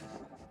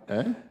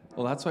 Eh?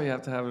 Well, that's why you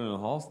have to have it in the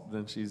hall.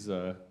 Then she's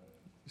got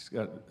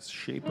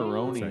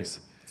chaperones.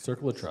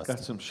 Circle of trust. Got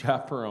some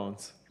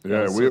chaperones.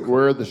 Yeah,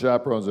 we're the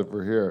chaperones if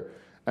we're here.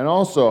 And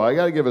also, I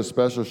got to give a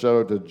special shout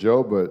out to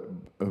Joe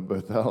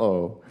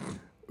Bathello,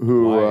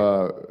 who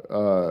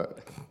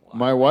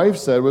my wife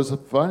said was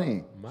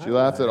funny. She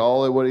laughed at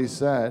all of what he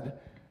said,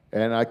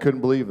 and I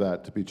couldn't believe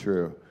that to be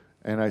true.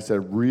 And I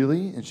said,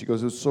 really? And she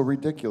goes, it was so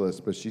ridiculous.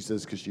 But she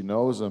says, because she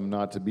knows him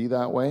not to be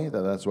that way,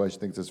 that's why she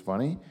thinks it's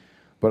funny.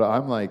 But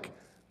I'm like,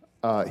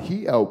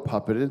 he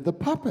out-puppeted the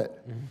puppet.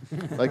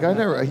 Like,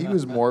 he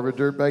was more of a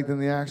dirtbag than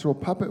the actual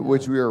puppet,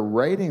 which we were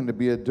writing to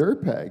be a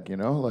dirtbag, you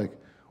know? Like,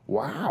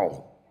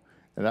 wow.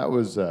 And that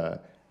was,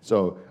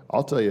 so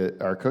I'll tell you,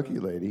 our cookie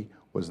lady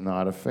was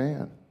not a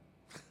fan.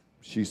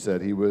 She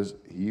said he was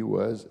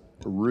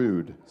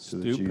rude to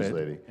the cheese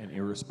lady. And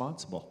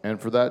irresponsible. And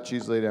for that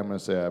cheese lady, I'm going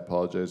to say I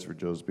apologize for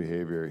Joe's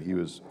behavior. He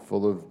was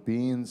full of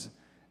beans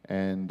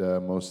and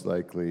most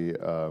likely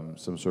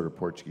some sort of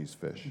Portuguese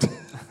fish.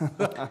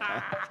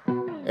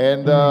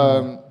 And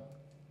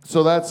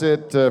so that's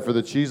it for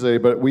the cheese lady.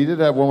 But we did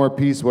have one more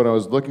piece when I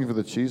was looking for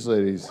the cheese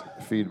lady's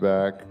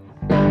feedback.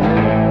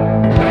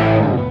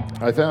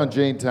 I found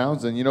Jane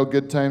Townsend. You know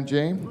Good Time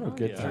Jane? Oh,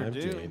 good time,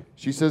 Jane.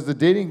 She says the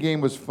dating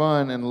game was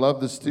fun and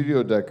loved the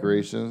studio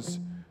decorations.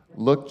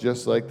 Looked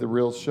just like the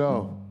real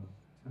show.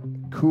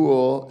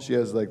 Cool. She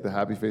has like the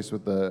happy face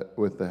with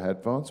the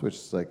headphones, which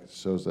is like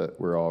shows that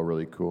we're all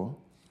really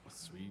cool.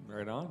 Sweet.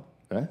 Right on.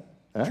 Eh?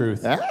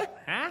 Truth.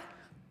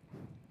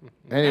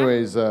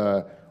 Anyways,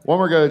 one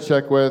more guy to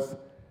check with,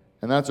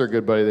 and that's our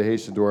good buddy, the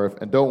Haitian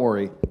Dwarf. And don't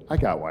worry, I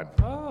got one.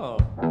 Oh.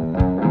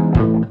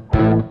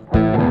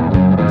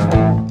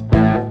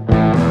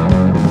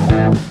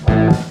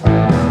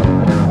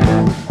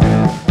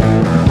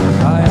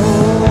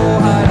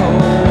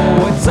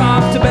 Hi-ho, it's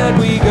off to bed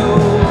we go.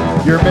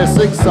 Your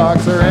missing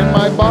socks are in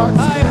my box.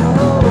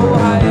 Hi-ho,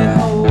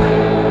 hi-ho.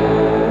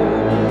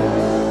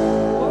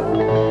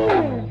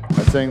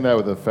 I sang that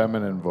with a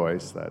feminine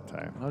voice that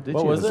time. Oh, did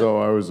What you? was it? So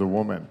I was a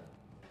woman.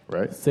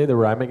 right? Say the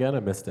rhyme again. I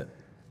missed it.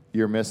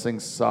 Your missing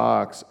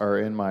socks are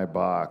in my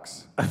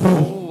box. You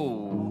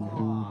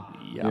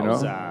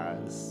know?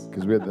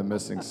 Because we had the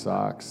missing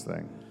socks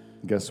thing.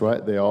 Guess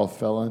what? They all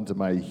fell into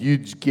my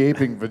huge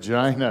gaping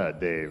vagina,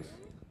 Dave.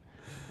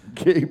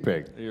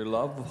 Gaping. Your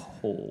love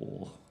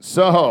hole.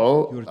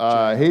 So,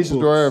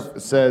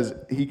 Hazeldoyer says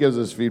he gives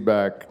us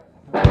feedback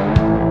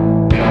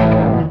on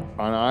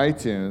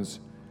iTunes.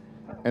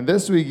 And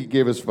this week he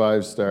gave us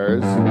 5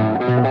 stars.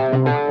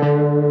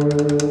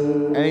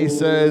 And he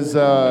says,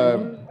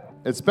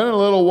 it's been a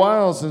little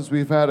while since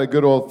we've had a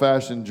good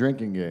old-fashioned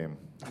drinking game.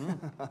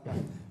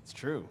 It's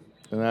true.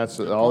 And that's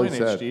all he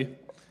said. HD.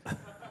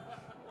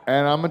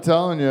 And I'm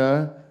telling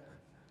you,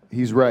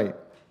 he's right.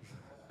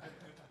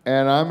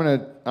 And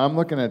I'm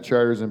looking at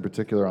charters in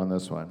particular on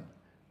this one.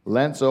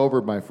 Lent's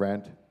over, my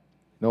friend.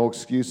 No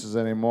excuses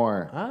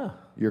anymore.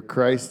 Your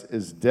Christ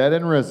is dead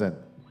and risen.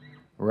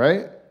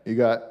 Right?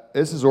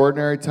 This is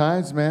ordinary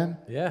times, man.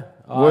 Yeah.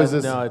 What is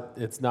this? No,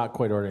 it's not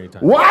quite ordinary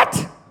time.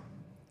 What?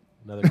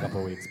 Another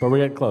couple weeks, but we're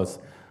getting close.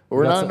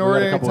 We're not in we got a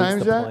ordinary couple weeks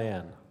times to yet?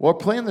 plan. Well,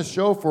 playing the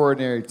show for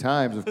ordinary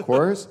times, of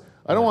course.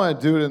 I don't want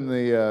to do it in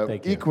the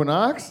Thank you.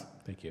 equinox.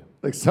 Thank you.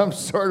 Like some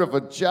sort of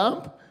a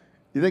jump.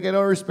 You think I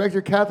don't respect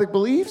your Catholic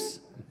beliefs?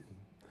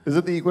 Is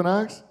it the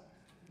equinox?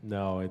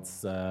 No,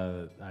 it's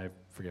I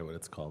forget what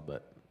it's called,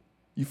 but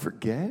You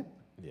forget?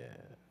 yeah.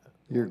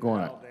 You're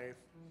going,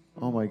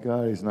 oh my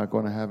God, he's not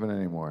going to heaven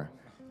anymore.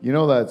 You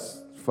know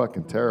that's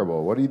fucking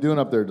terrible. What are you doing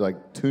up there,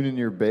 like tuning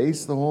your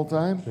bass the whole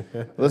time?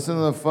 Listen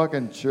to the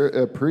fucking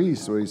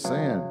priest, what he's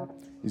saying.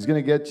 He's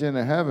going to get you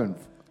into heaven.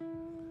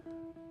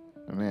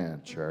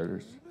 Man,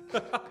 charters.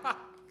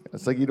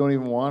 It's like you don't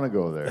even want to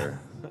go there.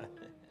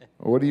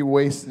 What are you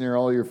wasting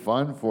all your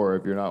fun for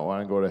if you're not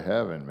wanting to go to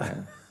heaven,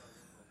 man?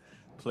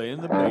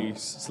 Playing the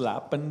bass,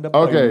 slapping the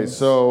Okay, bass.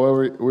 so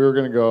we were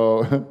going to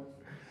go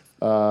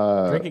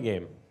Drinking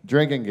game.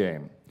 drinking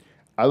game.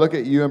 I look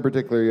at you in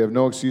particular. You have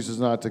no excuses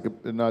not to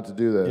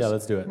do this. Yeah,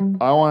 let's do it.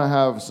 I want to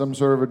have some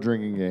sort of a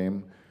drinking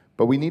game,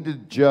 but we need to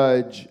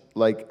judge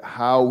like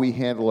how we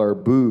handle our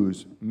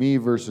booze, me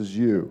versus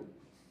you.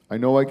 I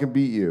know I can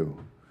beat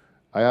you.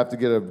 I have to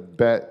get a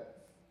bet.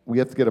 We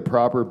have to get a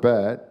proper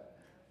bet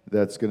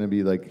that's going to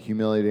be like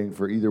humiliating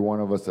for either one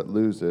of us that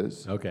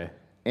loses. Okay.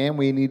 And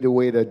we need a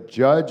way to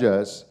judge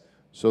us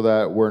so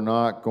that we're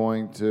not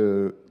going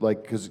to,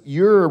 like, because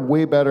you're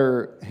way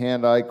better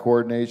hand-eye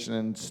coordination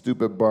and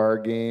stupid bar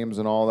games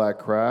and all that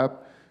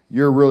crap.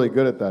 You're really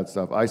good at that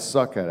stuff. I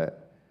suck at it,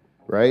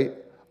 right?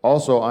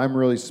 Also, I'm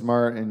really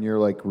smart and you're,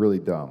 like, really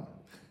dumb.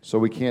 So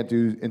we can't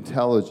do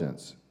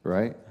intelligence,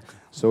 right?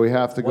 So we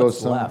have to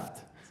What's go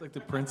left? It's like the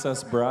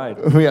Princess Bride.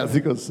 we have to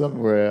go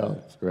somewhere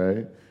else,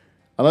 right?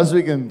 Unless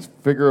we can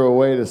figure a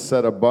way to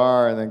set a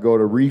bar and then go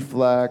to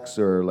reflex,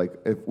 or like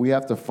if we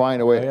have to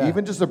find a way, Oh, yeah.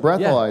 even just a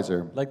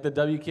breathalyzer. Yeah, like the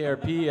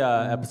WKRP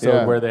episode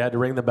Yeah. where they had to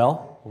ring the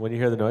bell when you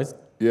hear the noise.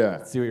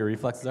 Yeah. See what your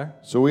reflexes are.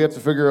 So we have to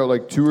figure out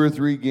like 2 or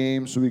 3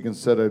 games so we can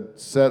set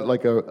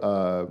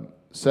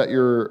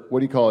your, what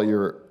do you call it,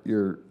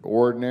 your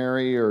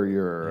ordinary or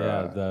your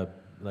Yeah, the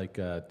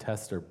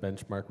test or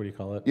benchmark. What do you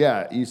call it?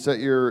 yeah, you set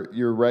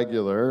your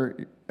regular,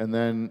 and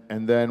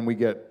then we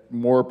get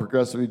more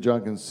progressively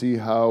drunk and see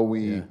how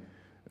we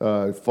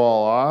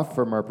fall off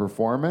from our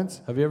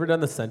performance. Have you ever done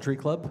the Century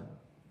Club?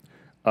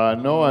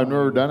 No, I've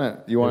never done it.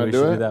 You want to we do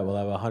should it? do that. We'll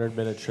have a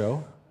 100-minute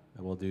show,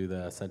 and we'll do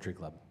the Century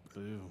Club.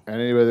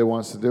 Anybody that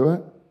wants to do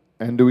it?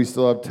 And do we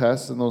still have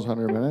tests in those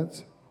 100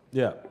 minutes?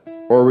 Yeah.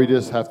 Or we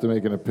just have to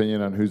make an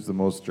opinion on who's the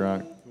most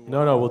drunk?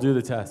 No, we'll do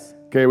the test.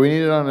 Okay, we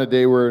need it on a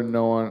day where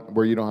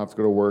you don't have to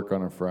go to work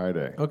on a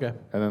Friday. Okay.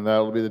 And then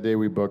that'll be the day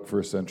we book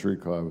for Century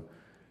Club.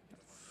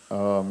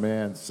 Oh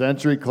man,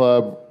 Century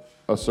Club.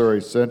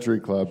 Century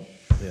Club.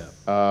 Yeah.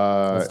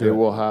 Let's do It it.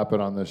 will happen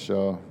on this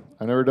show.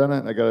 I've never done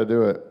it. I got to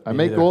do it. I Me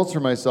make neither. goals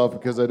for myself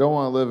because I don't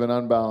want to live an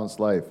unbalanced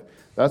life.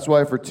 That's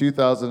why for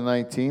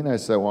 2019, I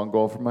set one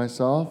goal for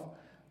myself: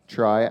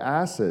 try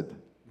acid.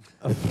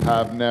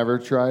 Have never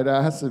tried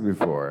acid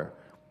before.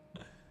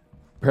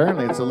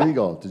 Apparently, it's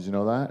illegal. Did you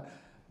know that?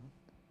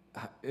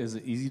 Is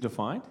it easy to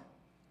find?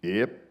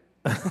 Yep.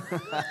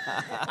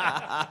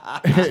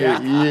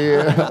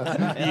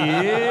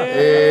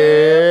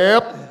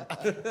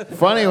 Yep.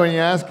 Funny when you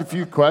ask a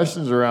few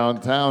questions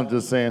around town,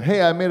 just saying,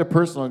 "Hey, I made a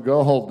personal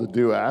goal to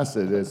do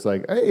acid." It's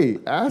like, "Hey,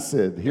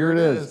 acid, here it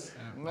is."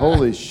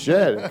 Holy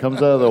shit! It comes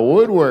out of the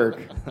woodwork.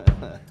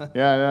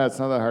 Yeah, no, it's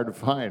not that hard to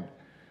find.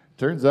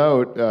 Turns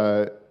out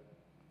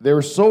they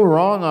were so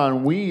wrong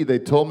on weed. They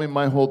told me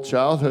my whole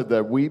childhood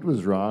that weed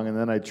was wrong, and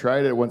then I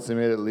tried it once they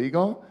made it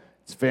legal.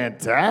 It's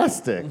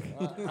fantastic.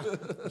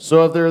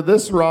 So if they're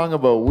this wrong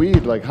about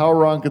weed, like how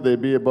wrong could they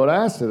be about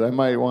acid? I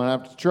might want to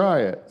have to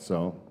try it.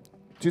 So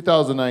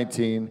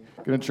 2019,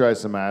 going to try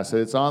some acid.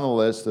 It's on the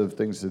list of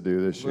things to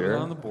do this Put it year.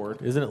 on the board.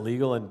 Isn't it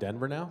legal in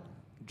Denver now?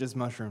 Just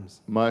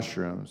mushrooms.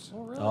 Mushrooms.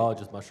 Oh,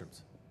 just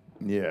mushrooms.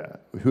 Yeah.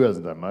 Who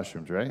hasn't done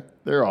mushrooms, right?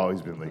 They're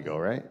always been legal,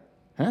 right?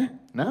 Huh?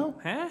 No?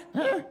 Huh?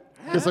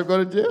 Guess I'm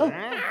going to jail?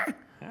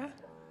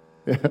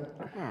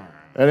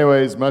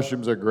 Anyways,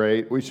 mushrooms are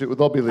great.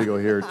 They'll be legal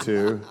here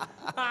too.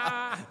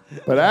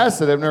 But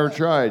acid, I've never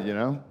tried, you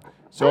know.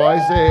 So I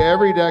say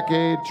every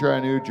decade, try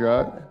a new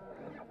drug,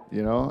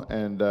 you know,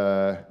 and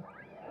I'm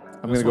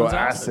going to go one's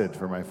acid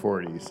for my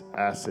 40s.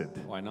 Acid.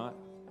 Why not?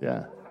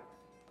 Yeah.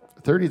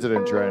 30s, I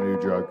didn't try a new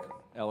drug.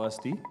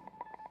 LSD?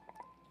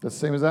 That's the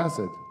same as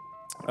acid.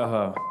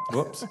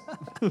 Whoops.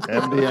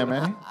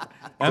 MDMA?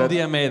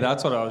 MDMA,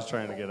 that's what I was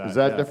trying to get at. Is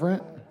that yeah.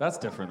 different? That's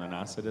different than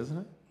acid, isn't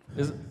it?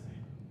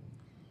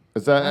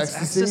 Is that That's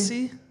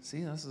ecstasy?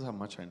 See, this is how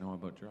much I know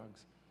about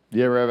drugs.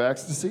 You ever have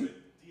ecstasy?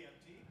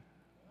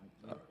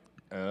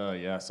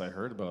 Yes, I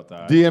heard about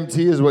that. DMT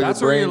is what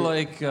That's your where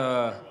brain...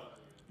 you're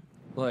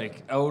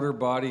like outer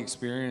body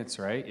experience,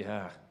 right?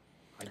 Yeah.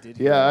 I did.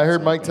 Yeah, I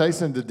heard Mike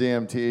Tyson did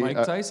DMT.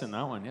 Mike Tyson,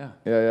 that one, yeah.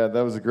 Yeah,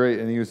 that was great.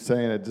 And he was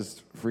saying it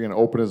just freaking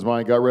opened his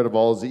mind, got rid of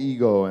all his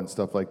ego and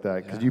stuff like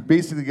that. Because you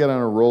basically get on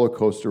a roller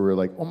coaster where you're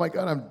like, oh my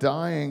God, I'm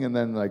dying. And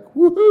then like,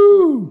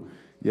 woohoo!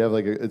 You have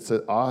it's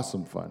an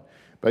awesome fun.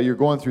 But you're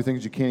going through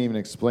things you can't even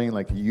explain,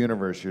 like the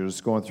universe. You're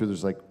just going through,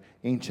 there's like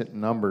ancient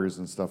numbers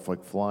and stuff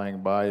like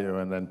flying by you.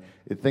 And then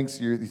you think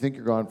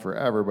you're gone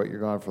forever, but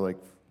you're gone for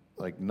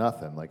like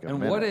nothing, like a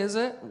minute. And what is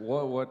it?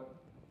 What?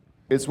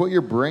 It's what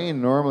your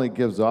brain normally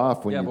gives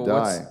off when you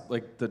die. What's,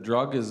 like the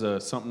drug is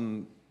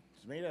something.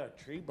 It's made out of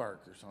tree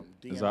bark or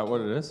something. Is that what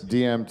it is?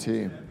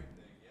 DMT.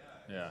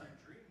 Yeah.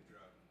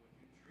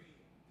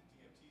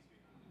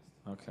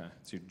 Okay,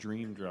 it's your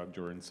dream drug,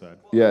 Jordan said.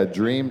 Yeah,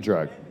 dream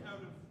drug.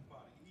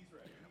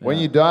 When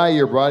you die,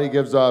 your body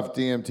gives off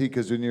DMT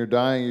because when you're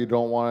dying, you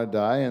don't want to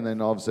die, and then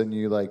all of a sudden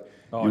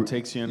it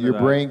takes you into your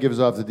that. brain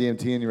gives off the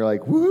DMT, and you're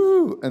like,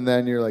 woo, and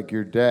then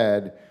you're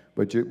dead.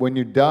 But when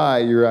you die,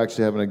 you're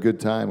actually having a good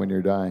time when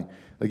you're dying.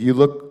 Like you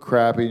look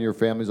crappy, and your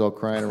family's all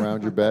crying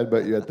around your bed,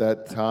 but at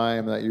that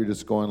time that you're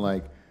just going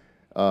like,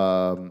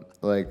 oh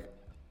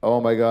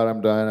my God,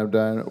 I'm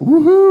dying,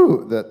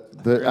 woohoo!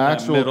 That the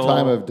actual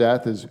time of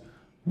death is,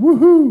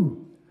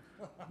 woohoo,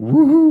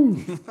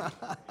 woohoo,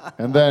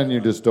 and then you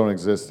just don't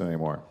exist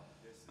anymore.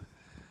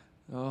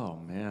 Oh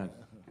man.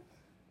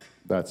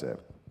 That's it.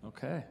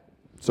 Okay.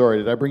 Sorry,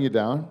 did I bring you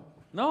down?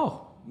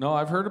 No,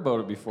 I've heard about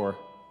it before.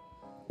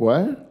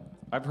 What?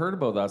 I've heard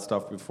about that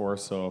stuff before,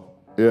 so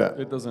Yeah.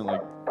 it doesn't I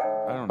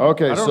don't know.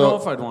 Okay, I don't so- know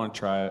if I'd want to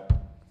try it.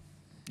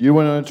 You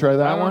want to try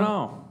that I don't one?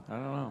 know. I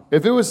don't know.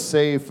 If it was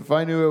safe, if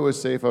I knew it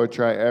was safe, I would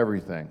try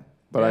everything.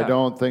 But I Yeah,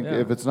 don't think, yeah.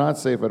 if it's not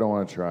safe, I don't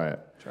want to try it.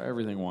 Try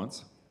everything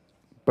once.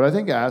 But I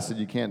think acid,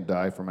 you can't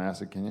die from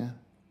acid, can you?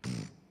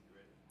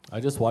 I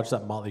just watched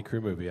that Motley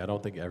Crue movie. I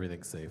don't think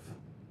everything's safe.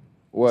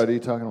 What are you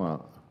talking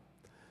about?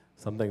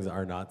 Some things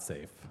are not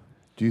safe.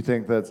 Do you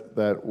think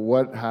that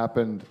what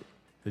happened?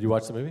 Did you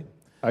watch the movie?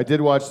 I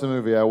did watch the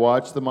movie. I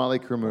watched the Motley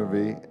Crue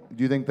movie.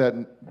 Do you think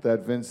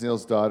that Vince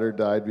Neil's daughter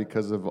died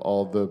because of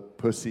all the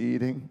pussy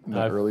eating in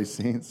the early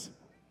scenes?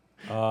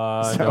 No,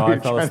 I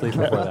fell asleep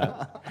before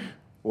that.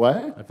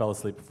 What? I fell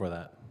asleep before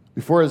that.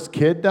 Before his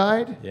kid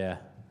died? Yeah.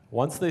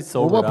 Once they Well,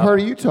 sobered what up.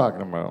 part are you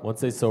talking about? Once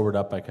they sobered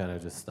up, I kind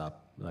of just stopped.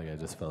 Like I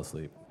just fell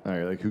asleep. All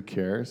right, like who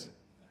cares?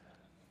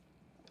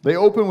 They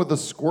open with the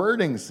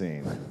squirting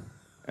scene.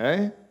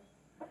 Eh?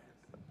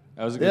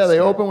 That was a good Yeah, they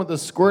start. open with the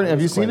squirting. Have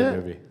you It's quite seen a it?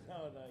 movie.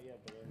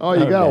 Oh,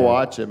 you gotta Okay.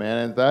 watch it,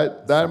 man. And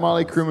that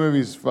Motley Crue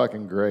movie's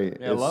fucking great.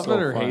 Yeah, It's love so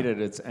it or fun. hate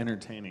it, it's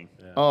entertaining.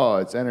 Oh,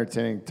 it's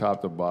entertaining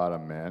top to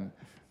bottom, man.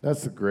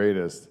 That's the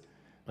greatest.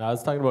 I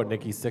was talking about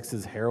Nikki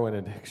Sixx's heroin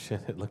addiction.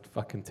 It looked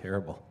fucking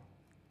terrible.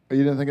 Oh,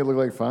 you didn't think it looked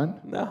like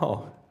fun?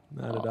 No,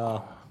 not at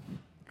all.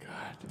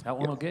 That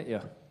one will get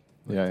you.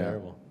 Yeah, yeah.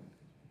 Terrible.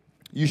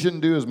 You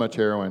shouldn't do as much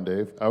heroin,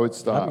 Dave. I would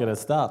stop. I'm gonna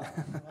stop.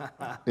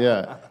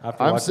 Yeah.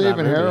 After I'm watching that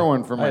saving movie.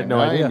 heroin for I my had no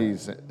idea.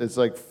 90s. It's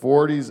like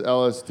 40s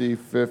LSD,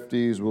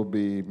 50s will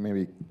be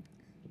maybe.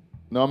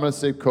 No, I'm going to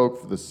save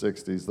Coke for the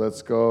 60s.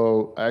 Let's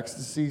go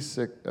ecstasy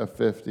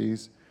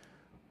 50s,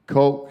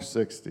 Coke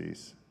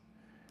 60s.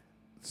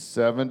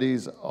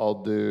 70s, I'll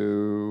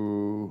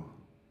do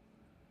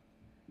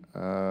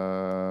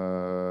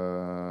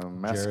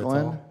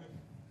mescaline, Geritol.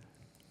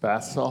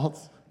 bath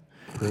salts.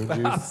 Prune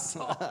juice.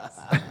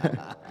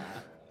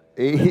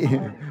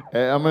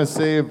 I'm going to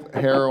save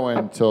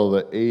heroin till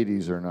the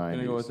 80s or 90s.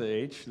 Gonna go with the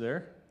H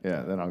there?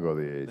 Yeah, then I'll go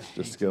the age.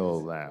 Just get a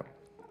little nap.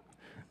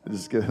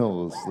 Just get a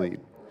little sleep.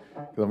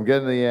 'Cause I'm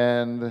getting to the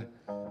end.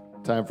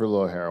 Time for a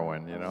little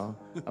heroin, you know?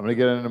 I'm going to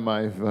get into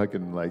my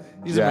fucking, like,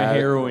 These are my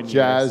heroin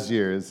jazz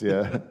years,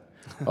 yeah.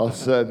 All of a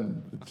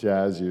sudden, the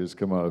jazz years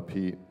come out of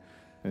Pete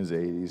in his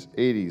 80s.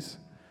 80s.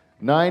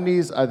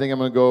 90s, I think I'm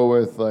going to go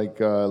with, like,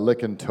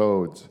 licking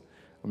toads.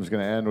 I'm just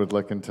going to end with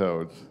licking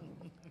toads.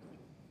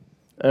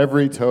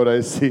 Every toad I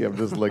see, I'm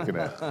just licking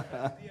it.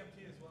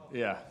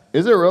 Yeah.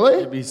 Is it really?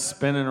 You'd be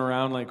spinning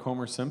around like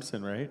Homer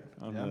Simpson, right?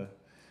 On the,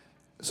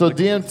 So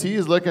DMT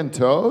is licking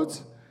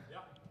toads? Yeah.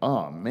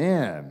 Oh,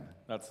 man.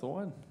 that's the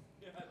one.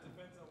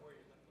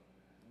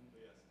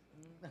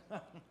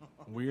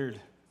 Weird.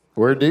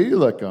 Where do you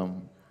lick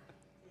them?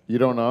 You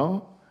don't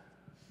know?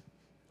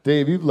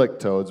 Dave, you've licked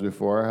toads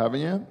before, haven't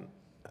you?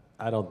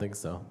 I don't think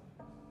so.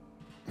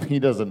 He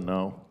doesn't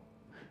know.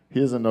 He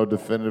doesn't know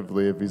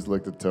definitively if he's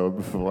licked a toad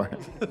before.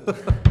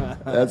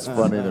 That's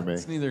funny to me.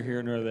 It's neither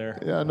here nor there.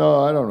 Yeah,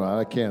 no, I don't know.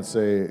 I can't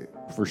say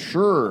for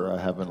sure I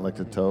haven't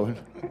licked a toad.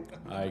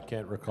 I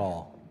can't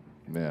recall.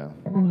 Yeah.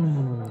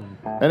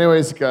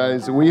 Anyways,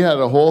 guys, we had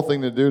a whole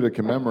thing to do to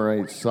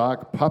commemorate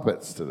sock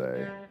puppets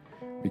today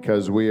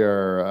because we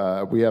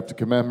have to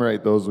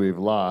commemorate those we've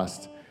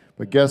lost.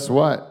 But guess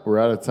what? We're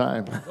out of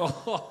time.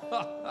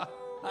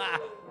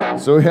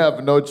 So we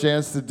have no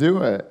chance to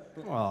do it.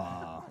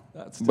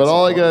 But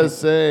all I gotta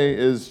say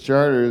is,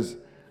 Charters,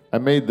 I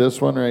made this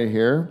one right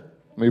here.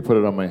 Let me put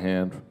it on my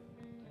hand.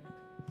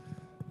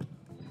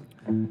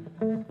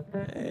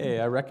 Hey,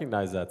 I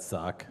recognize that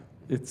sock.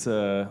 It's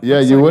Yeah,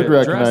 looks you like would a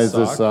dress recognize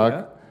this sock.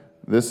 yeah.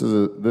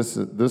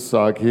 This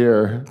sock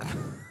here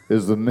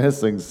is the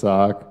missing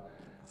sock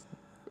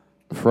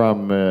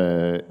from.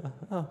 I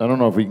don't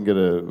know if we can get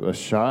a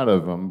shot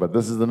of him, but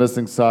this is the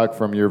missing sock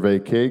from your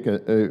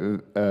Vegas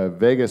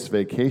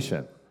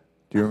vacation.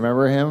 Do you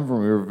remember him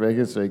from your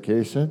Vegas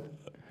vacation?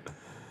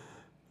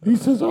 He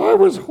says, I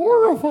was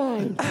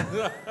horrified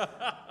the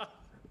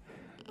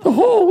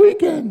whole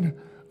weekend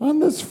on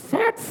this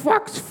fat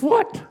fuck's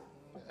foot.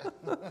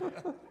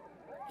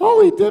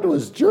 All he did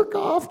was jerk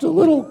off to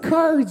little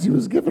cards he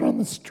was given on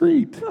the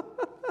street.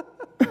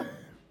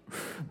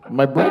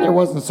 My brother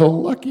wasn't so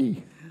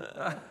lucky.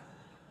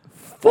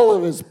 Full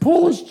of his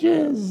Polish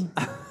jizz.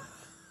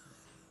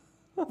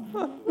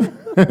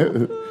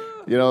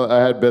 You know, I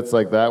had bits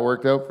like that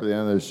worked out for the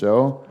end of the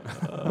show,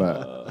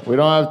 but we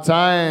don't have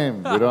time.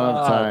 We don't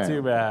have time.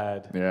 Too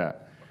bad. Yeah.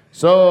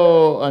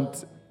 So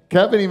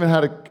Kevin even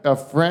had a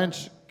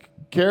French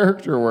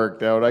character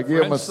worked out. I gave him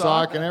a French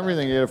sock? sock and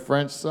everything. He had a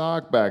French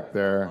sock back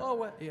there. Oh,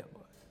 what? Yeah.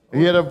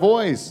 He had a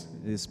voice.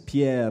 It's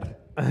Pierre.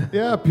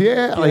 Yeah,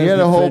 Pierre. He Pierre had a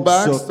the whole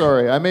French sock.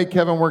 backstory. I made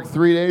Kevin work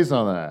 3 days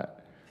on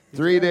that.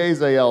 3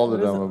 days I yelled at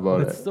him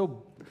about It's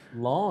so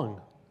long.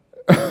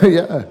 it.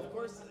 Yeah.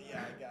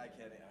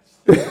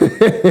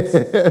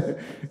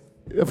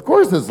 Of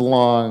course it's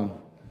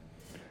long.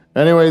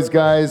 Anyways,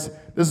 guys,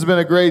 this has been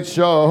a great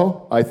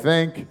show, I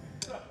think.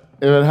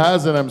 If it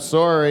hasn't, I'm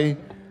sorry.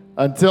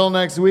 Until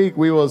next week,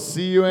 we will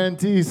see you,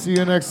 NT. See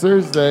you next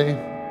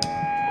Thursday.